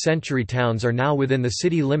 19th-century towns are now within the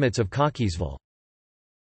city limits of Cockeysville.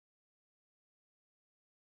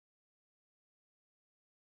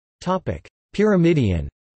 Pyramidion.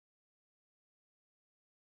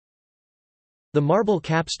 The marble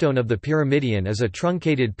capstone of the Pyramidion is a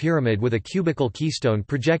truncated pyramid with a cubical keystone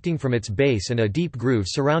projecting from its base and a deep groove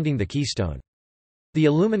surrounding the keystone. The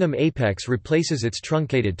aluminum apex replaces its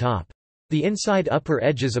truncated top. The inside upper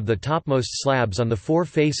edges of the topmost slabs on the 4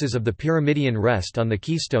 faces of the Pyramidion rest on the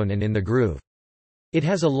keystone and in the groove. It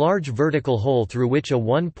has a large vertical hole through which a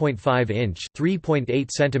 1.5-inch (3.8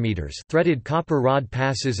 centimeters) threaded copper rod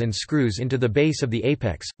passes and screws into the base of the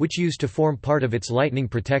apex, which used to form part of its lightning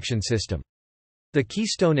protection system. The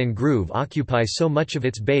keystone and groove occupy so much of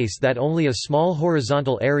its base that only a small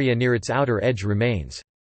horizontal area near its outer edge remains.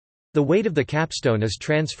 The weight of the capstone is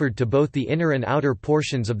transferred to both the inner and outer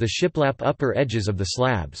portions of the shiplap upper edges of the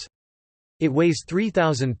slabs. It weighs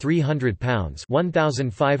 3,300 pounds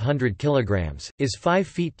 (1,500 kilograms), is 5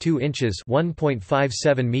 feet 2 inches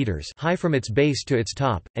 (1.57 meters) high from its base to its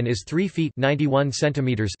top, and is 3 feet 91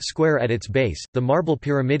 centimeters square at its base. The marble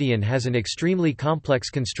Pyramidion has an extremely complex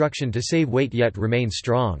construction to save weight yet remain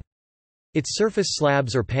strong. Its surface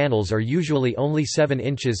slabs or panels are usually only 7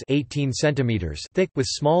 inches 18 centimeters thick, with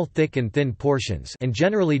small thick and thin portions, and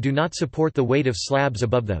generally do not support the weight of slabs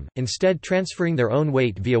above them, instead transferring their own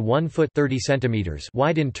weight via 1 foot 30 centimeters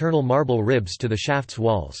wide internal marble ribs to the shaft's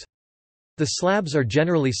walls. The slabs are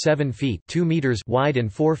generally 7 feet 2 meters wide and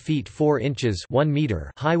 4 feet 4 inches 1 meter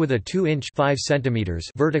high, with a 2-inch 5 centimeters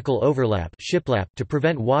vertical overlap shiplap to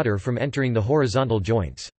prevent water from entering the horizontal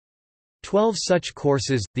joints. 12 such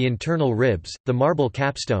courses, the internal ribs, the marble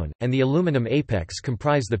capstone, and the aluminum apex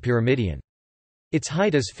comprise the Pyramidion. Its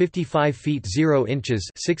height is 55 feet 0 inches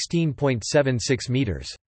 16.76 meters.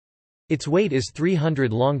 Its weight is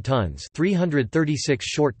 300 long tons 336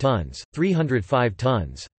 short tons, 305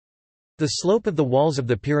 tons. The slope of the walls of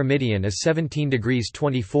the Pyramidion is 17 degrees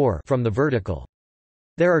 24 from the vertical.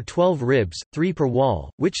 There are 12 ribs, 3 per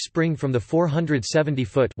wall, which spring from the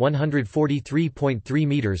 470-foot (143.3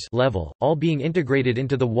 meters) level, all being integrated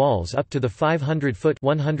into the walls up to the 500-foot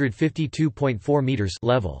 (152.4 meters)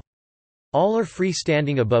 level. All are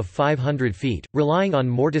free-standing above 500 feet, relying on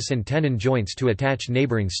mortise and tenon joints to attach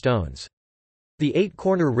neighboring stones. The 8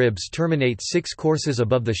 corner ribs terminate 6 courses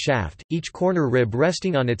above the shaft, each corner rib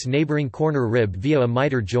resting on its neighboring corner rib via a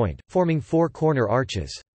miter joint, forming 4 corner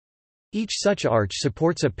arches. Each such arch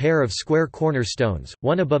supports a pair of square cornerstones,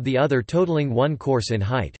 one above the other, totaling 1 course in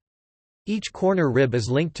height. Each corner rib is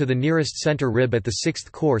linked to the nearest center rib at the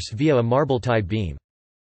 6th course via a marble tie beam.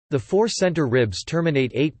 The 4 center ribs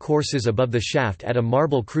terminate 8 courses above the shaft at a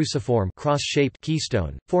marble cruciform cross-shaped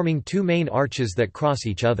keystone, forming 2 main arches that cross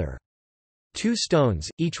each other. 2 stones,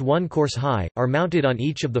 each 1 course high, are mounted on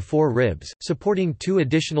each of the 4 ribs, supporting 2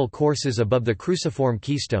 additional courses above the cruciform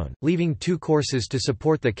keystone, leaving 2 courses to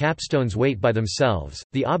support the capstone's weight by themselves.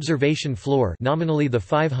 The observation floor, nominally the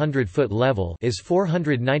 500-foot level, is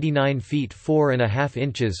 499 feet 4.5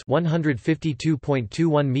 inches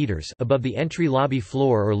 (152.21 meters) above the entry lobby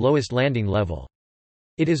floor or lowest landing level.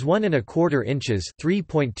 It is 1.25 inches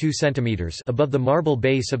 (3.2 centimeters) above the marble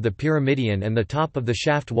base of the Pyramidion and the top of the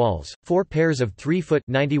shaft walls. 4 pairs of 3 foot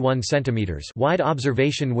 (91 centimeters) wide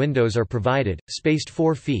observation windows are provided, spaced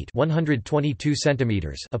 4 feet (122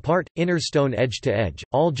 centimeters) apart, inner stone edge to edge,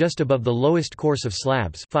 all just above the lowest course of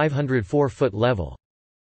slabs, 504-foot level.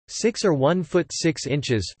 6 are 1 foot 6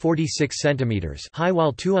 inches (46 centimeters) high,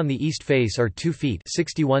 while 2 on the east face are 2 feet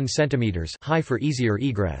 (61 centimeters) high for easier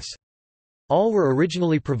egress. All were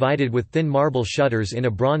originally provided with thin marble shutters in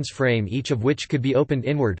a bronze frame, each of which could be opened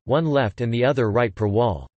inward, one left and the other right per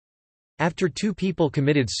wall. After 2 people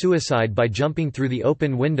committed suicide by jumping through the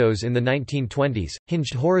open windows in the 1920s,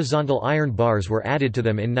 hinged horizontal iron bars were added to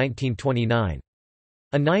them in 1929.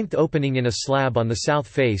 A 9th opening in a slab on the south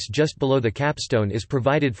face just below the capstone is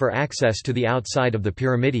provided for access to the outside of the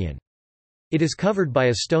Pyramidion. It is covered by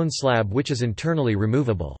a stone slab which is internally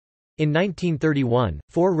removable. In 1931,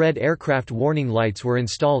 4 red aircraft warning lights were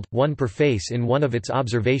installed, 1 per face in one of its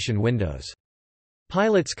observation windows.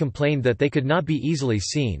 Pilots complained that they could not be easily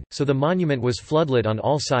seen, so the monument was floodlit on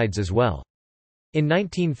all sides as well. In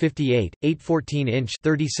 1958, 8 14-inch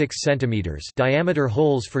 (36 centimeters) diameter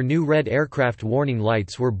holes for new red aircraft warning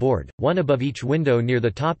lights were bored, one above each window near the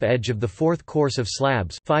top edge of the 4th course of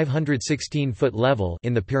slabs 516-foot level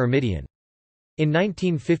in the Pyramidion. In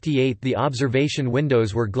 1958 the observation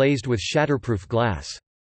windows were glazed with shatterproof glass.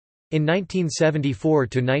 In 1974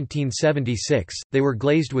 to 1976, they were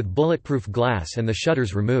glazed with bulletproof glass and the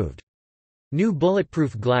shutters removed. New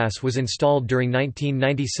bulletproof glass was installed during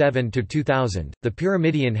 1997 to 2000. The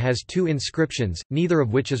Pyramidion has 2 inscriptions, neither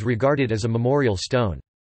of which is regarded as a memorial stone.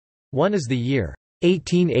 One is the year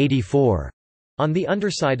 1884 on the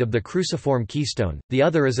underside of the cruciform keystone, the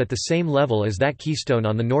other is at the same level as that keystone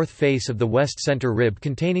on the north face of the west center rib,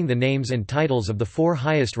 containing the names and titles of the 4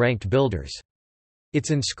 highest-ranked builders. Its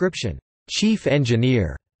inscription, "Chief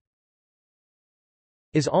Engineer",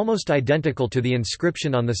 is almost identical to the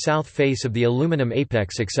inscription on the south face of the aluminum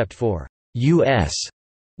apex except for U.S.,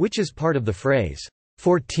 which is part of the phrase,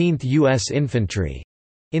 14th U.S. Infantry,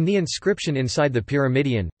 in the inscription inside the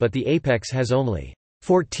Pyramidion, but the apex has only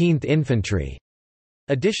 14th Infantry.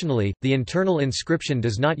 Additionally, the internal inscription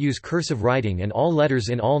does not use cursive writing and all letters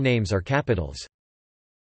in all names are capitals.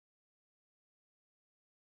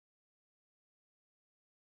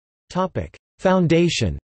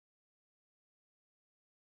 Foundation.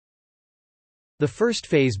 The first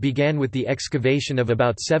phase began with the excavation of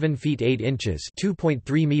about 7 feet 8 inches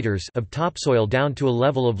 (2.3 meters) of topsoil down to a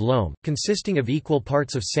level of loam, consisting of equal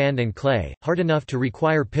parts of sand and clay, hard enough to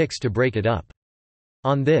require picks to break it up.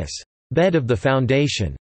 On this bed of the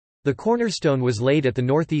foundation, the cornerstone was laid at the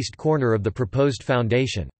northeast corner of the proposed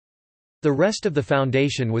foundation. The rest of the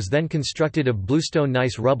foundation was then constructed of bluestone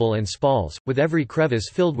gneiss rubble and spalls, with every crevice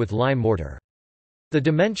filled with lime mortar. The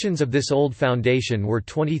dimensions of this old foundation were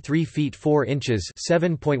 23 feet 4 inches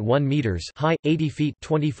 (7.1 meters) high, 80 feet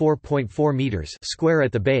 (24.4 meters) square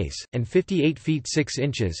at the base, and 58 feet 6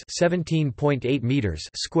 inches (17.8 meters)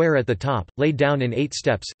 square at the top, laid down in 8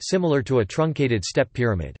 steps, similar to a truncated step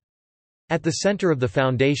pyramid. At the center of the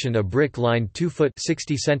foundation a brick-lined 2-foot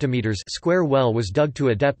 (60 centimeters) square well was dug to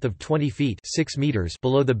a depth of 20 feet (6 meters)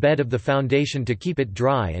 below the bed of the foundation to keep it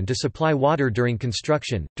dry and to supply water during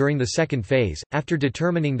construction. During the second phase, after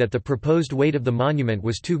determining that the proposed weight of the monument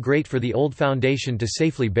was too great for the old foundation to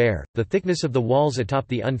safely bear, the thickness of the walls atop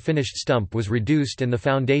the unfinished stump was reduced and the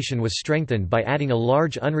foundation was strengthened by adding a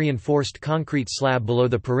large unreinforced concrete slab below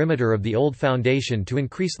the perimeter of the old foundation to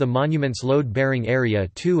increase the monument's load-bearing area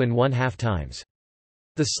 2½ times.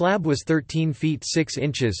 The slab was 13 feet 6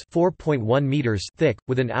 inches (4.1 meters) thick,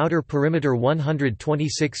 with an outer perimeter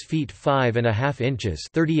 126 feet 5½ inches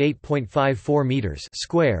 (38.54 meters)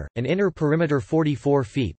 square, an inner perimeter 44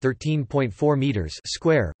 feet (13.4 meters)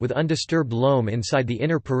 square, with undisturbed loam inside the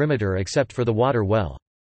inner perimeter except for the water well.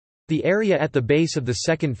 The area at the base of the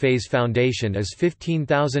second phase foundation is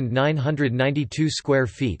 15,992 square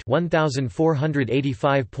feet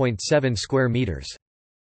 (1,485.7 square meters).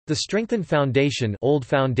 The strengthened foundation, old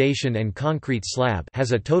foundation and concrete slab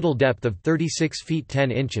has a total depth of 36 feet 10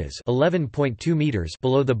 inches (11.2 meters)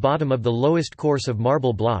 below the bottom of the lowest course of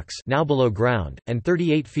marble blocks now below ground, and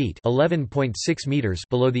 38 feet (11.6 meters)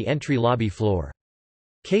 below the entry lobby floor.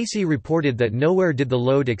 Casey reported that nowhere did the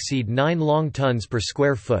load exceed 9 long tons per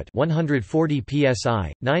square foot, 140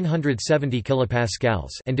 psi, 970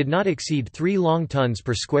 kilopascals, and did not exceed 3 long tons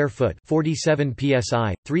per square foot, 47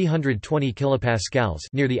 psi, 320 kilopascals,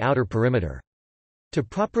 near the outer perimeter. To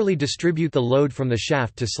properly distribute the load from the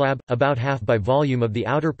shaft to slab, about half by volume of the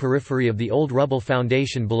outer periphery of the old rubble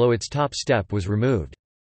foundation below its top step was removed.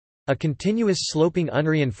 A continuous sloping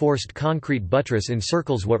unreinforced concrete buttress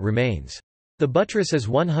encircles what remains. The buttress is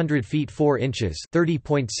 100 feet 4 inches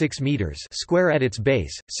 (30.6 meters) square at its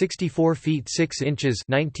base, 64 feet 6 inches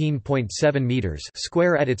 (19.7 meters)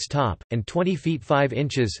 square at its top, and 20 feet 5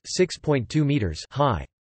 inches (6.2 meters) high.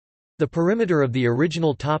 The perimeter of the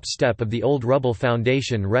original top step of the old rubble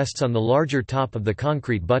foundation rests on the larger top of the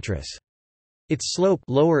concrete buttress. Its slope,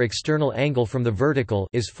 lower external angle from the vertical,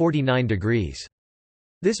 is 49 degrees.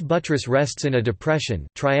 This buttress rests in a depression,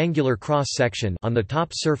 triangular cross-section, on the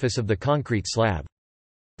top surface of the concrete slab.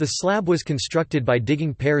 The slab was constructed by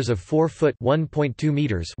digging pairs of 4-foot (1.2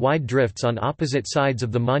 meters) wide drifts on opposite sides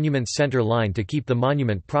of the monument's center line to keep the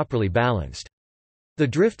monument properly balanced. The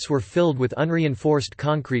drifts were filled with unreinforced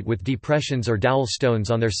concrete with depressions or dowel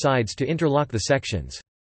stones on their sides to interlock the sections.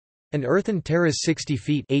 An earthen terrace 60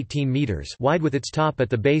 feet (18 meters) wide with its top at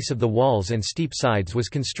the base of the walls and steep sides was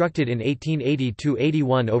constructed in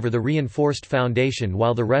 1880–81 over the reinforced foundation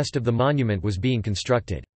while the rest of the monument was being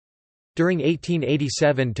constructed. During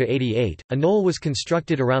 1887–88, a knoll was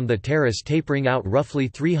constructed around the terrace tapering out roughly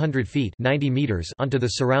 300 feet (90 meters) onto the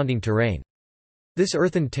surrounding terrain. This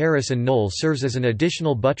earthen terrace and knoll serves as an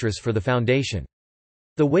additional buttress for the foundation.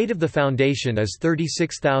 The weight of the foundation is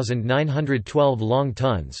 36,912 long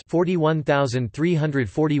tons,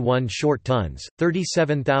 41,341 short tons,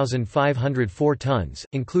 37,504 tons,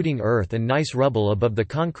 including earth and gneiss rubble above the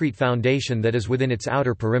concrete foundation that is within its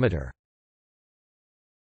outer perimeter.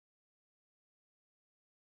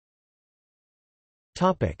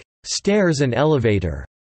 Topic: Stairs and elevator.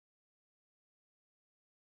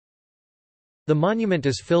 The monument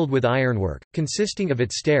is filled with ironwork, consisting of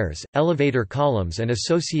its stairs, elevator columns and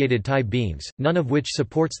associated tie beams, none of which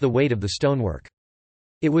supports the weight of the stonework.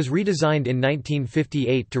 It was redesigned in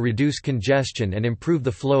 1958 to reduce congestion and improve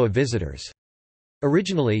the flow of visitors.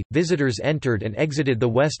 Originally, visitors entered and exited the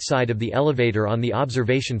west side of the elevator on the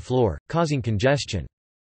observation floor, causing congestion.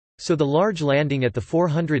 So the large landing at the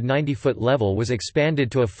 490-foot level was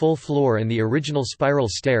expanded to a full floor and the original spiral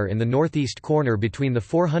stair in the northeast corner between the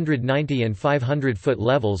 490 and 500-foot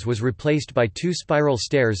levels was replaced by 2 spiral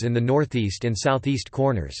stairs in the northeast and southeast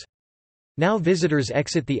corners. Now visitors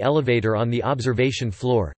exit the elevator on the observation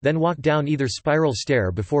floor, then walk down either spiral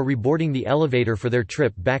stair before reboarding the elevator for their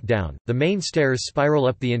trip back down. The main stairs spiral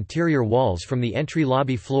up the interior walls from the entry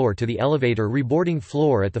lobby floor to the elevator reboarding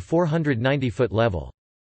floor at the 490-foot level.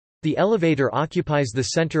 The elevator occupies the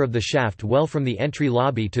center of the shaft well from the entry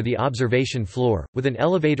lobby to the observation floor, with an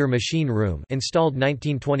elevator machine room installed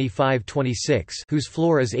 1925–26 whose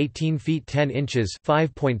floor is 18 feet 10 inches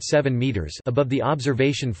 (5.7 meters) above the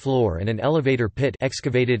observation floor, and an elevator pit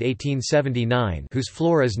excavated 1879 whose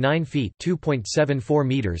floor is 9 feet (2.74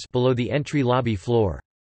 meters) below the entry lobby floor.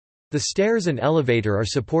 The stairs and elevator are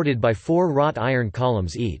supported by 4 wrought iron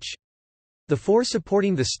columns each. The 4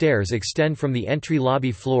 supporting the stairs extend from the entry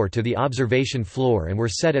lobby floor to the observation floor and were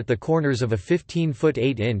set at the corners of a 15-foot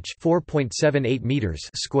 8-inch (4.78 meters)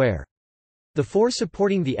 square. The 4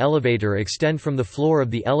 supporting the elevator extend from the floor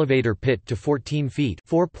of the elevator pit to 14 feet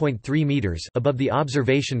 (4.3 meters) above the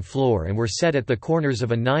observation floor and were set at the corners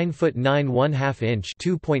of a 9-foot 9.5-inch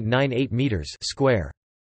 (2.98 meters) square.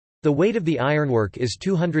 The weight of the ironwork is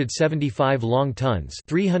 275 long tons,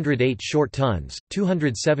 308 short tons,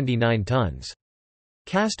 279 tons.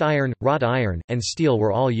 Cast iron, wrought iron, and steel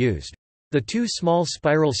were all used. The 2 small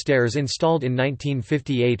spiral stairs installed in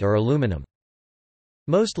 1958 are aluminum.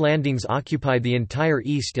 Most landings occupied the entire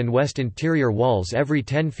east and west interior walls every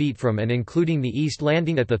 10 feet from and including the east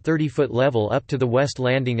landing at the 30-foot level up to the west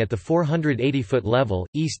landing at the 480-foot level,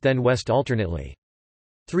 east then west alternately.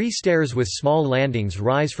 3 stairs with small landings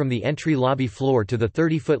rise from the entry lobby floor to the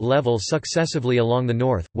 30-foot level successively along the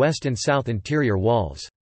north, west and south interior walls.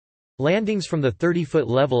 Landings from the 30-foot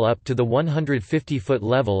level up to the 150-foot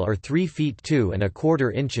level are 3 feet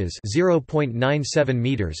 2¼ inches (0.97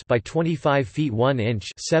 meters) by 25 feet 1 inch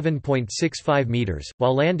 (7.65 meters),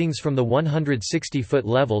 while landings from the 160-foot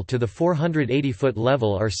level to the 480-foot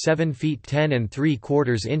level are 7 feet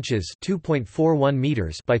 10¾ inches (2.41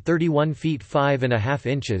 meters) by 31 feet 5½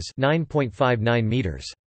 inches (9.59 meters).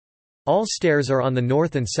 All stairs are on the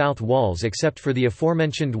north and south walls except for the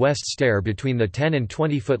aforementioned west stair between the 10 and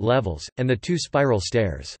 20-foot levels, and the 2 spiral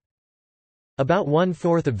stairs. About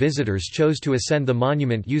 1/4 of visitors chose to ascend the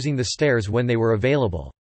monument using the stairs when they were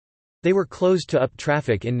available. They were closed to up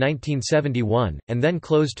traffic in 1971, and then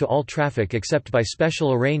closed to all traffic except by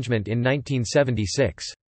special arrangement in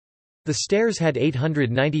 1976. The stairs had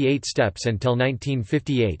 898 steps until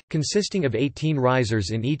 1958, consisting of 18 risers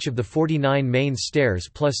in each of the 49 main stairs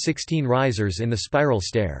plus 16 risers in the spiral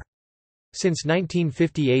stair. Since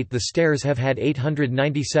 1958 the stairs have had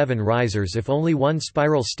 897 risers if only one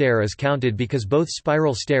spiral stair is counted because both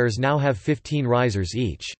spiral stairs now have 15 risers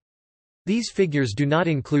each. These figures do not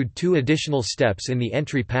include 2 additional steps in the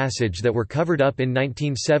entry passage that were covered up in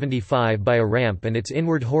 1975 by a ramp and its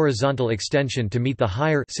inward horizontal extension to meet the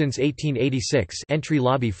higher since 1886 entry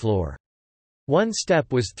lobby floor. One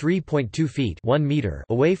step was 3.2 feet 1 meter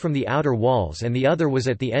away from the outer walls and the other was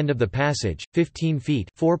at the end of the passage, 15 feet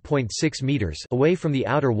 4.6 meters away from the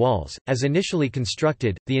outer walls. As initially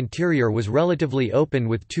constructed, the interior was relatively open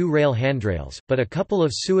with 2 rail handrails, but a couple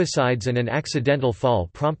of suicides and an accidental fall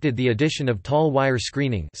prompted the addition of tall wire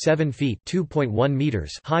screening 7 feet 2.1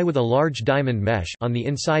 meters high with a large diamond mesh on the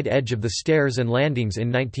inside edge of the stairs and landings in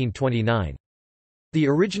 1929. The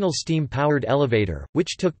original steam-powered elevator,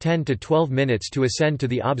 which took 10 to 12 minutes to ascend to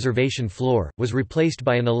the observation floor, was replaced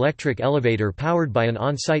by an electric elevator powered by an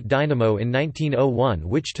on-site dynamo in 1901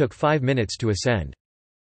 which took 5 minutes to ascend.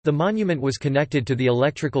 The monument was connected to the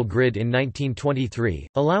electrical grid in 1923,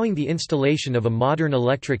 allowing the installation of a modern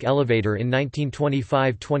electric elevator in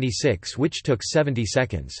 1925–26 which took 70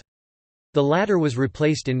 seconds. The latter was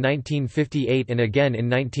replaced in 1958 and again in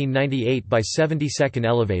 1998 by 70-second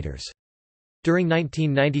elevators. During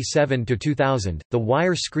 1997–2000, the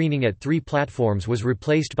wire screening at 3 platforms was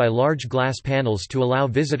replaced by large glass panels to allow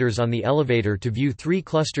visitors on the elevator to view 3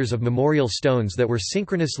 clusters of memorial stones that were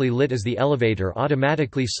synchronously lit as the elevator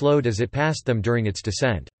automatically slowed as it passed them during its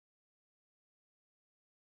descent.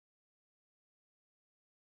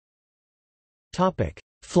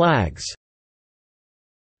 Flags.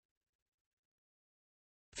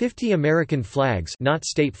 50 American flags, not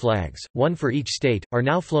state flags, one for each state, are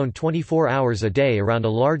now flown 24 hours a day around a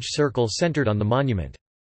large circle centered on the monument.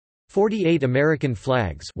 48 American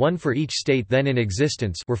flags, one for each state then in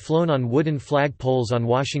existence, were flown on wooden flag poles on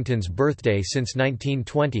Washington's birthday since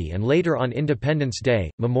 1920 and later on Independence Day,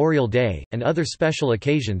 Memorial Day, and other special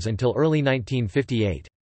occasions until early 1958.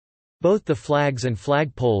 Both the flags and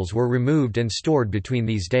flag poles were removed and stored between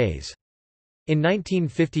these days. In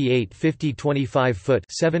 1958, 50 25-foot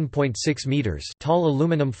 (7.6 meters) tall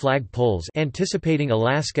aluminum flag poles anticipating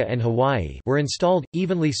Alaska and Hawaii were installed,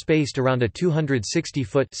 evenly spaced around a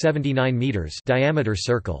 260-foot (79 meters) diameter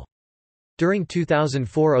circle. During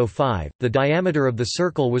 2004–05, the diameter of the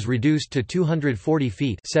circle was reduced to 240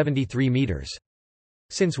 feet (73 meters).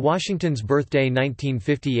 Since Washington's birthday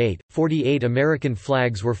 1958, 48 American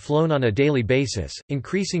flags were flown on a daily basis,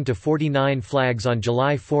 increasing to 49 flags on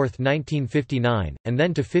July 4, 1959, and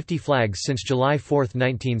then to 50 flags since July 4,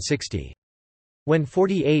 1960. When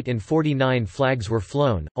 48 and 49 flags were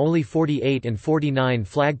flown, only 48 and 49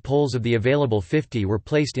 flag poles of the available 50 were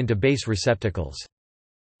placed into base receptacles.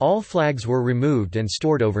 All flags were removed and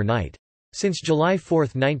stored overnight. Since July 4,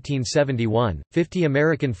 1971, 50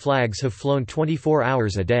 American flags have flown 24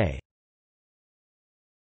 hours a day.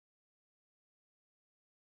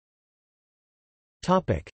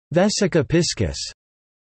 Vesica piscis.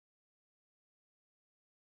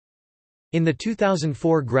 In the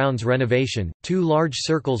 2004 grounds renovation, 2 large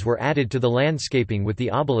circles were added to the landscaping with the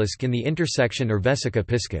obelisk in the intersection or Vesica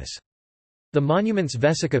piscis. The monument's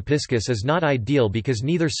Vesica piscis is not ideal because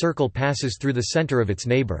neither circle passes through the center of its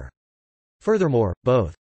neighbor. Furthermore,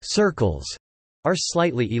 both circles are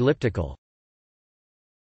slightly elliptical.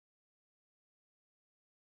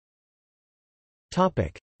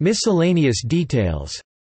 Miscellaneous details.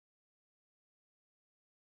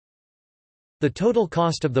 The total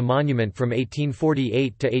cost of the monument from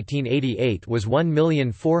 1848 to 1888 was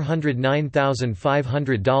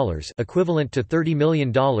 $1,409,500, equivalent to $30 million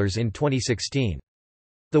in 2016.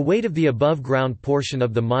 The weight of the above-ground portion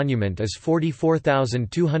of the monument is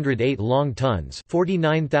 44,208 long tons,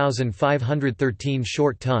 49,513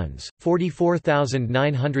 short tons,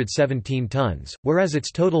 44,917 tons, whereas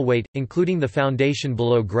its total weight, including the foundation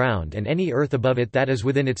below ground and any earth above it that is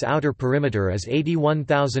within its outer perimeter, is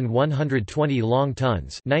 81,120 long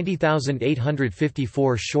tons,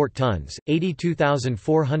 90,854 short tons,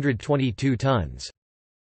 82,422 tons.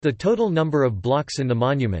 The total number of blocks in the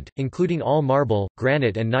monument, including all marble,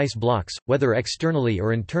 granite and gneiss blocks, whether externally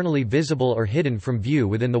or internally visible or hidden from view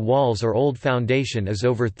within the walls or old foundation, is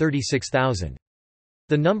over 36,000.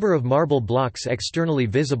 The number of marble blocks externally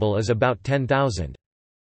visible is about 10,000.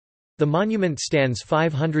 The monument stands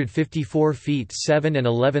 554 feet 7 and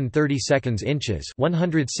 11/32 inches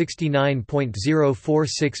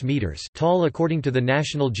 (169.046 meters) tall according to the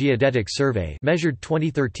National Geodetic Survey, measured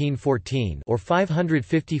 2013-14, or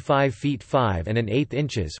 555 feet 5 and 1/8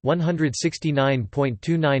 inches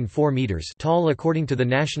 (169.294 meters) tall according to the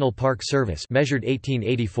National Park Service, measured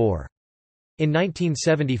 1884. In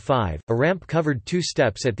 1975, a ramp covered 2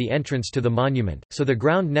 steps at the entrance to the monument, so the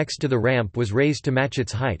ground next to the ramp was raised to match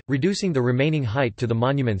its height, reducing the remaining height to the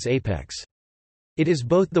monument's apex. It is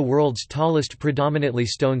both the world's tallest predominantly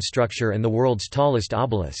stone structure and the world's tallest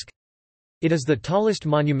obelisk. It is the tallest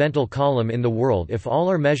monumental column in the world if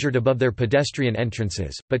all are measured above their pedestrian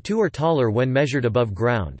entrances, but 2 are taller when measured above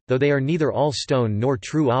ground, though they are neither all stone nor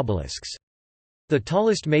true obelisks. The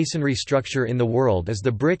tallest masonry structure in the world is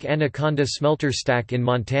the brick Anaconda smelter stack in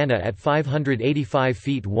Montana at 585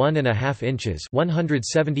 feet 1.5 inches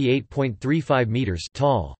 (178.35 meters)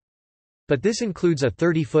 tall. But this includes a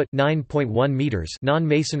 30-foot (9.1 meters)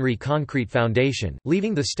 non-masonry concrete foundation,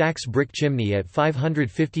 leaving the stack's brick chimney at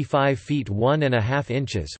 555 feet 1.5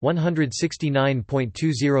 inches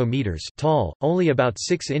 (169.20 meters) tall, only about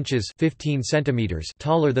 6 inches (15 centimeters)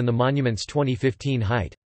 taller than the monument's 2015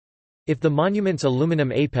 height. If the monument's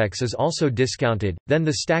aluminum apex is also discounted, then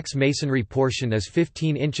the stack's masonry portion is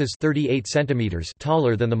 15 inches (38 centimeters)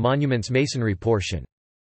 taller than the monument's masonry portion.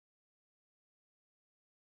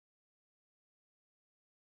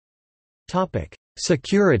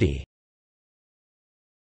 Security.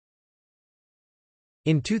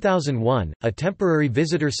 In 2001, a temporary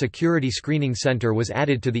visitor security screening center was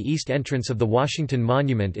added to the east entrance of the Washington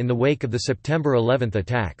Monument in the wake of the September 11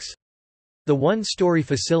 attacks. The one-story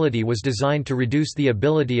facility was designed to reduce the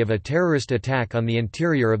ability of a terrorist attack on the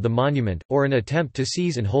interior of the monument, or an attempt to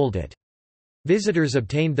seize and hold it. Visitors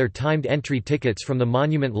obtained their timed entry tickets from the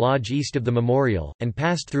Monument Lodge east of the memorial, and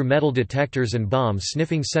passed through metal detectors and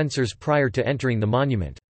bomb-sniffing sensors prior to entering the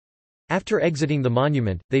monument. After exiting the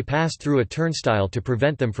monument, they passed through a turnstile to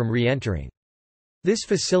prevent them from re-entering. This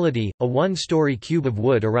facility, a one-story cube of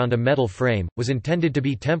wood around a metal frame, was intended to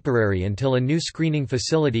be temporary until a new screening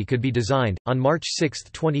facility could be designed. On March 6,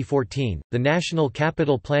 2014, the National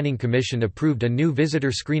Capital Planning Commission approved a new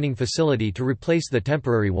visitor screening facility to replace the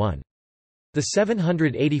temporary one. The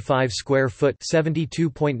 785 square foot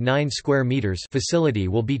 (72.9 square meters) facility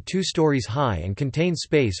will be 2 stories high and contain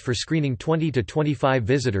space for screening 20 to 25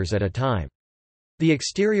 visitors at a time. The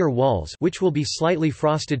exterior walls, which will be slightly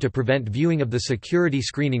frosted to prevent viewing of the security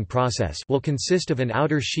screening process, will consist of an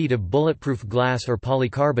outer sheet of bulletproof glass or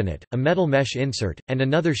polycarbonate, a metal mesh insert, and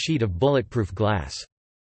another sheet of bulletproof glass.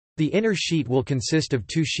 The inner sheet will consist of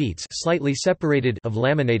 2 sheets slightly separated of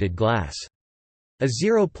laminated glass. A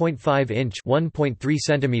 0.5-inch (1.3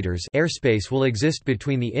 cm) airspace will exist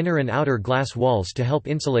between the inner and outer glass walls to help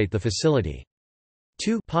insulate the facility.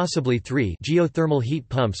 2, possibly 3 geothermal heat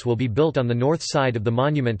pumps will be built on the north side of the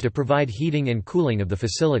monument to provide heating and cooling of the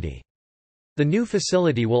facility. The new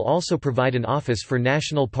facility will also provide an office for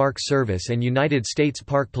National Park Service and United States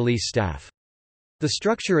Park Police staff. The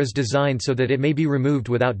structure is designed so that it may be removed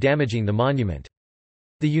without damaging the monument.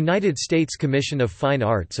 The United States Commission of Fine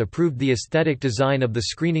Arts approved the aesthetic design of the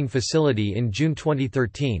screening facility in June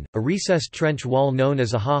 2013. A recessed trench wall known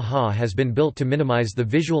as a ha-ha has been built to minimize the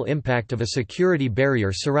visual impact of a security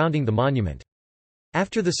barrier surrounding the monument.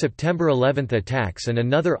 After the September 11 attacks and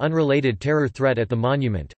another unrelated terror threat at the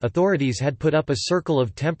monument, authorities had put up a circle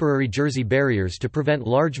of temporary jersey barriers to prevent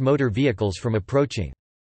large motor vehicles from approaching.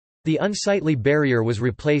 The unsightly barrier was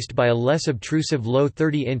replaced by a less obtrusive low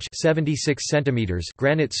 30-inch (76 cm)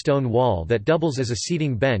 granite stone wall that doubles as a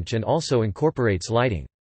seating bench and also incorporates lighting.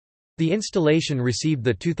 The installation received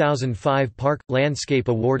the 2005 Park Landscape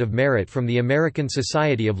Award of Merit from the American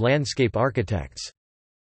Society of Landscape Architects.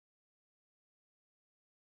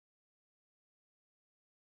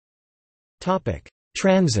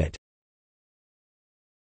 Transit.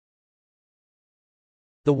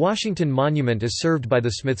 The Washington Monument is served by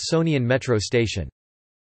the Smithsonian Metro Station.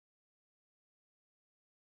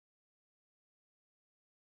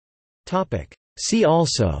 See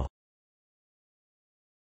also: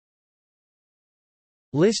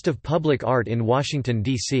 List of public art in Washington,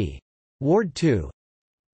 D.C. Ward 2.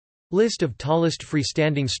 List of tallest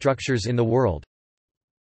freestanding structures in the world.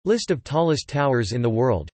 List of tallest towers in the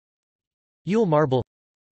world. Yule Marble,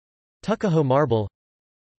 Tuckahoe Marble.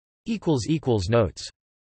 Notes